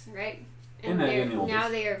slaves, right? In And the- they're- in the old now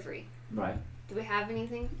days. they are free. Right. Do we have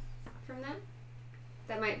anything from that?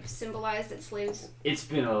 That might symbolize that slaves. It's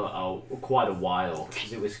been quite a while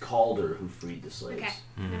because it was Calder who freed the slaves. Okay.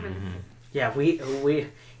 Never mind. Yeah,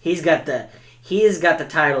 he's got the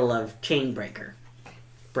title of chain breaker,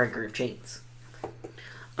 breaker of chains.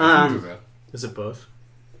 I can do that. Is it both?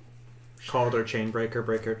 Called or chain breaker,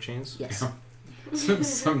 breaker of chains? Yes.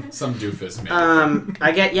 some doofus made.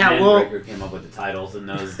 I get well. Manbreaker came up with the titles in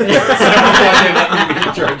those. Someone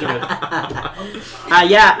in charge of it.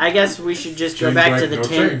 Yeah, I guess we should just go Chain back break, to the no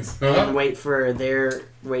tent chains. Uh-huh. and wait for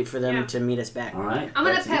them Yeah. to meet us back. All right. I'm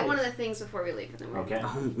gonna that's pet it. one of the things before we leave. And then we're Okay.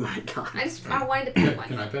 Oh my god. I wanted to pet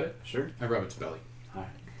Can one. I pet it? Sure. I rub its belly.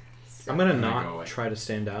 So- I'm gonna I'm gonna not go away. try to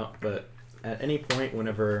stand out, but at any point,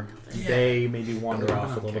 whenever they maybe wander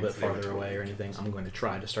off a little bit farther away or anything, I'm going to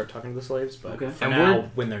try to start talking to the slaves. But Okay. for And now, we're-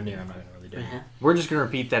 when they're near, I'm not going to really do it. Uh-huh. We're just gonna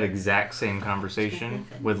repeat that exact same conversation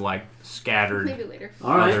with like scattered Maybe later.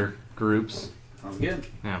 All right. other groups. Sounds good.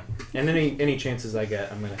 And any chances I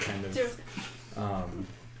get, I'm going to kind Zero. of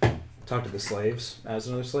talk to the slaves as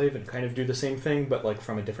another slave and kind of do the same thing, but like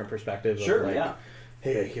from a different perspective. Sure. Of, like, Yeah.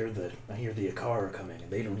 Hey, I hear the Akar are coming, and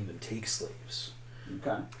they don't even take slaves.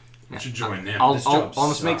 Okay. You should join them. I'll This job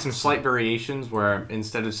just make some sucks. slight variations where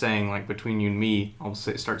instead of saying like between you and me, I'll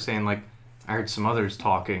start saying like I heard some others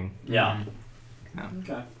talking. Yeah. Yeah.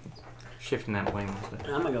 Okay. Shifting that blame a little bit.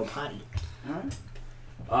 I'm gonna go potty.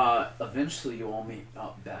 Alright. Eventually you all meet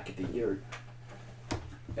up back at the yurt.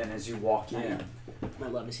 And as you walk in, My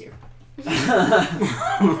love is here.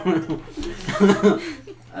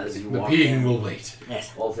 as you The walk peeing in, will wait.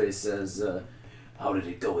 Yes, Olfe says, how did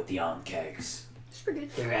it go with the Onkegs? It's pretty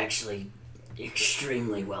good. they're actually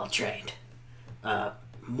extremely well trained.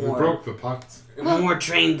 We broke the pots. More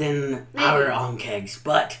trained than our onkegs,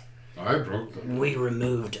 but I broke them. we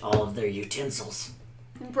removed all of their utensils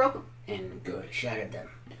You broke them. and Good. shattered them.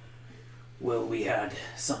 Well, we had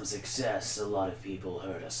some success. A lot of people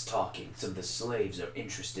heard us talking. Some of the slaves are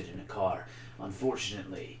interested in a car.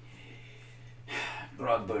 Unfortunately,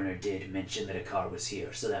 Grogburner did mention that a car was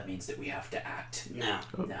here, so that means that we have to act No,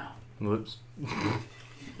 now. Whoops.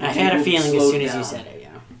 I had a will feeling as slow soon as you down. said it.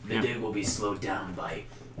 Yeah. The day will be slowed down by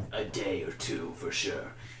a day or two for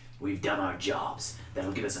sure. We've done our jobs.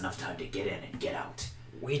 That'll give us enough time to get in and get out.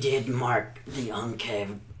 We did mark the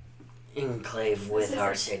enclave with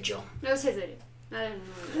our sigil. No, it's his idea. I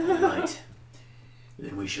didn't know. Right.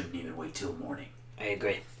 Then we shouldn't even wait till morning. I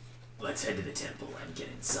agree. Let's head to the temple and get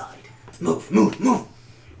inside. Move, move, move.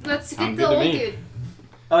 Let's Sound get the good to old me. dude.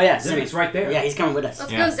 Oh yeah, Zemek's right there. Yeah, he's coming with us.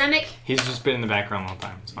 Let's Yeah. go, Zemek. He's just been in the background all the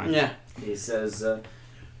time. It's fine. Yeah. He says,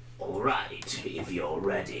 All right, if you're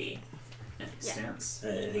ready. and he Yeah. stands.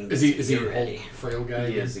 I think Is he you're an ready. old frail guy?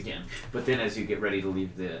 He is again. But then as you get ready to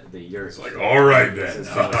leave the yurt, It's like, all right he then. says,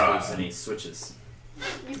 "Jealous," and he switches.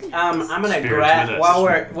 You can I'm gonna Spirits grab with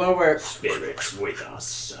us. Spirits with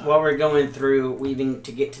us. while we're going through weaving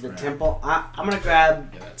to get to the Right. temple. I'm gonna grab.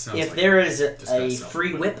 Yeah, that sounds If like there is a discuss free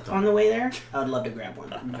something. whip on the way there, I'd love to grab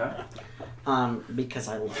one. Okay. Because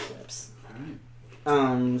I love whips.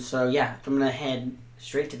 Alright. So yeah, I'm gonna head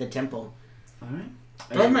straight to the temple. Alright.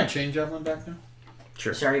 Do I have my chain javelin back now?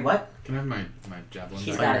 Sure. Sorry, what? Can I have my javelin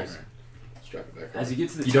He's back? got it. Alright. Strap it back. As you get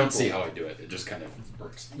to the You temple, don't see how I do it. It just kind of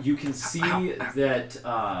works. you can see that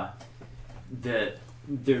that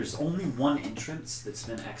there's only one entrance that's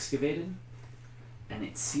been excavated, and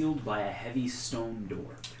it's sealed by a heavy stone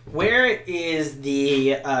door. Where is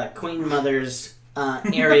the Queen Mother's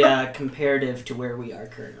area comparative to where we are The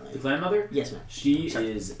currently? Grandmother, Yes, ma'am. she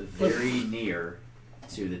is very near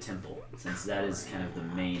to the temple, since that is kind of the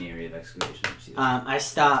main area of excavation. I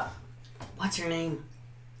stop. What's her name?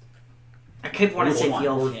 I could want to say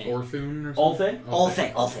Fiolfe. Orthun or Olfe?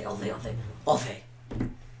 something? Olfe.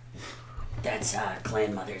 That's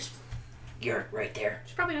Clan Mother's yurt right there.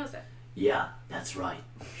 She probably knows that. Yeah, that's right.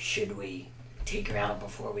 Should we take her out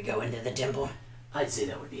before we go into the temple? I'd say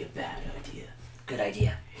that would be a bad idea. Good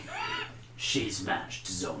idea. She's matched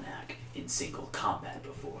Zonak in single combat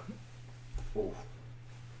before. Ooh.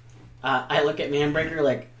 I look at Manbreaker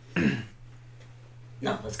like,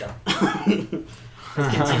 no, let's go.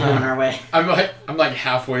 Let's continue on our way. I'm like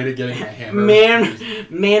halfway to getting my hammer.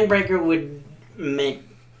 Manbreaker would make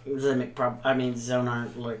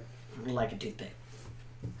Zonar look like a toothpick.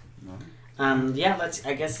 Yeah, let's.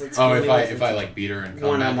 Oh, go if I like beat her in combat,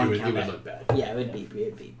 One-on-one it would combat. look bad. Yeah, it'd be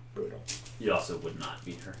brutal. You also would not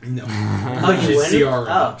beat her. No. Oh, you She's wouldn't? CR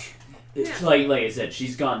Oh. much. Like I said,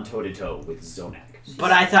 she's gone toe to toe with Zonak.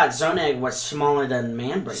 But I thought Zonag was smaller than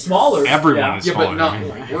Manbreaker. Smaller. Everyone yeah. is Yeah, but smaller not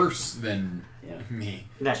than me. me. worse than Yeah. me.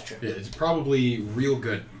 That's true. Yeah, it's probably real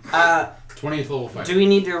good. 20th level fight. Do we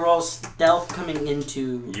need to roll stealth coming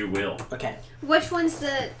into? You will. Okay, Which one's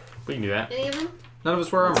the... We can do that. Any of them? None of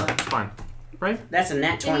us wear armor. It's fine. that's a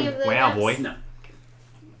nat Any 20. of the Wow, maps? boy. No.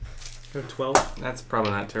 12. That's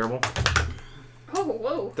probably not terrible. Oh,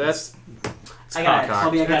 whoa. That's I got cocked.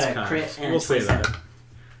 Colby, I got That's a kind. crit and We'll a say 27. that.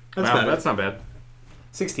 That's wow, better. that's not bad.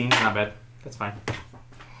 16 is not bad. That's fine.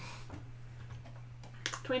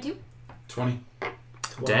 22? 20.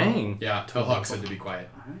 Dang. Yeah, tell Huck said to be quiet.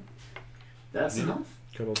 That's enough.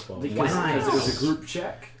 Good old 12. Because it was a group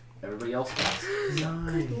check. Everybody else passed.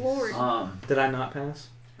 Nice. Lord. Did I not pass?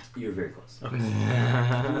 You were very close.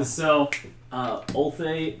 Okay. So,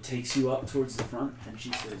 Olthe takes you up towards the front, and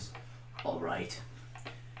she says, All right.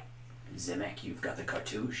 Zemek, you've got the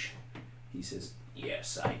cartouche? He says,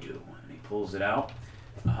 yes, I do. and he pulls it out,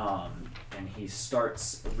 and he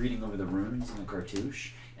starts reading over the runes in the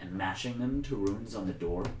cartouche and matching them to runes on the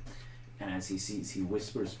door. And as he sees, he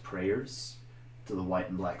whispers prayers to the white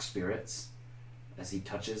and black spirits as he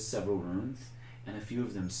touches several runes, and a few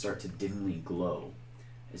of them start to dimly glow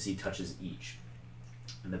as he touches each.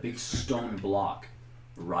 And the big stone block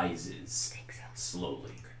rises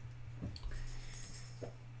slowly.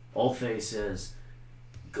 Ulfay says,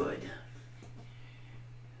 "Good.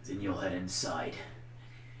 Then you'll head inside.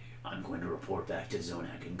 I'm going to report back to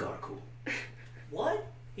Zonak and Garkul." What?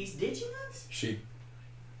 He's ditching us? She.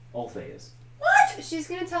 Ulfay is. What? She's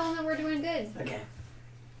gonna tell him that we're doing good. Okay.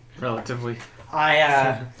 Relatively.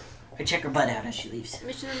 I check her butt out as she leaves.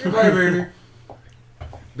 Mission number Bye, 1. baby.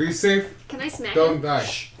 Be safe. Can I smack Don't him? die.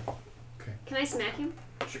 Can I smack him?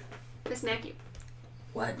 Sure. Can I smack you?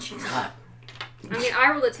 What? She's hot. I mean,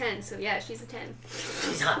 I rolled a 10, so yeah, she's a 10.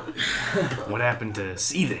 She's hot. What happened to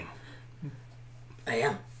seething? I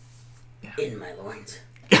am. Yeah. In my loins.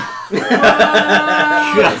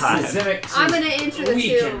 Zimic, I'm gonna enter the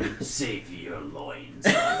we tomb. can save your loins.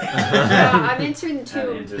 I'm entering the And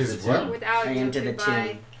tomb enters Is the what? tomb. without I you enter the goodbye.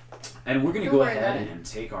 tomb. And we're going to Don't go worry ahead about it. and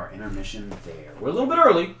take our intermission there. We're a little bit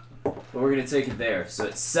early, but we're going to take it there. So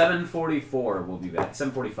at 7:44, we'll be back.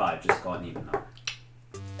 7:45, just call it an even number.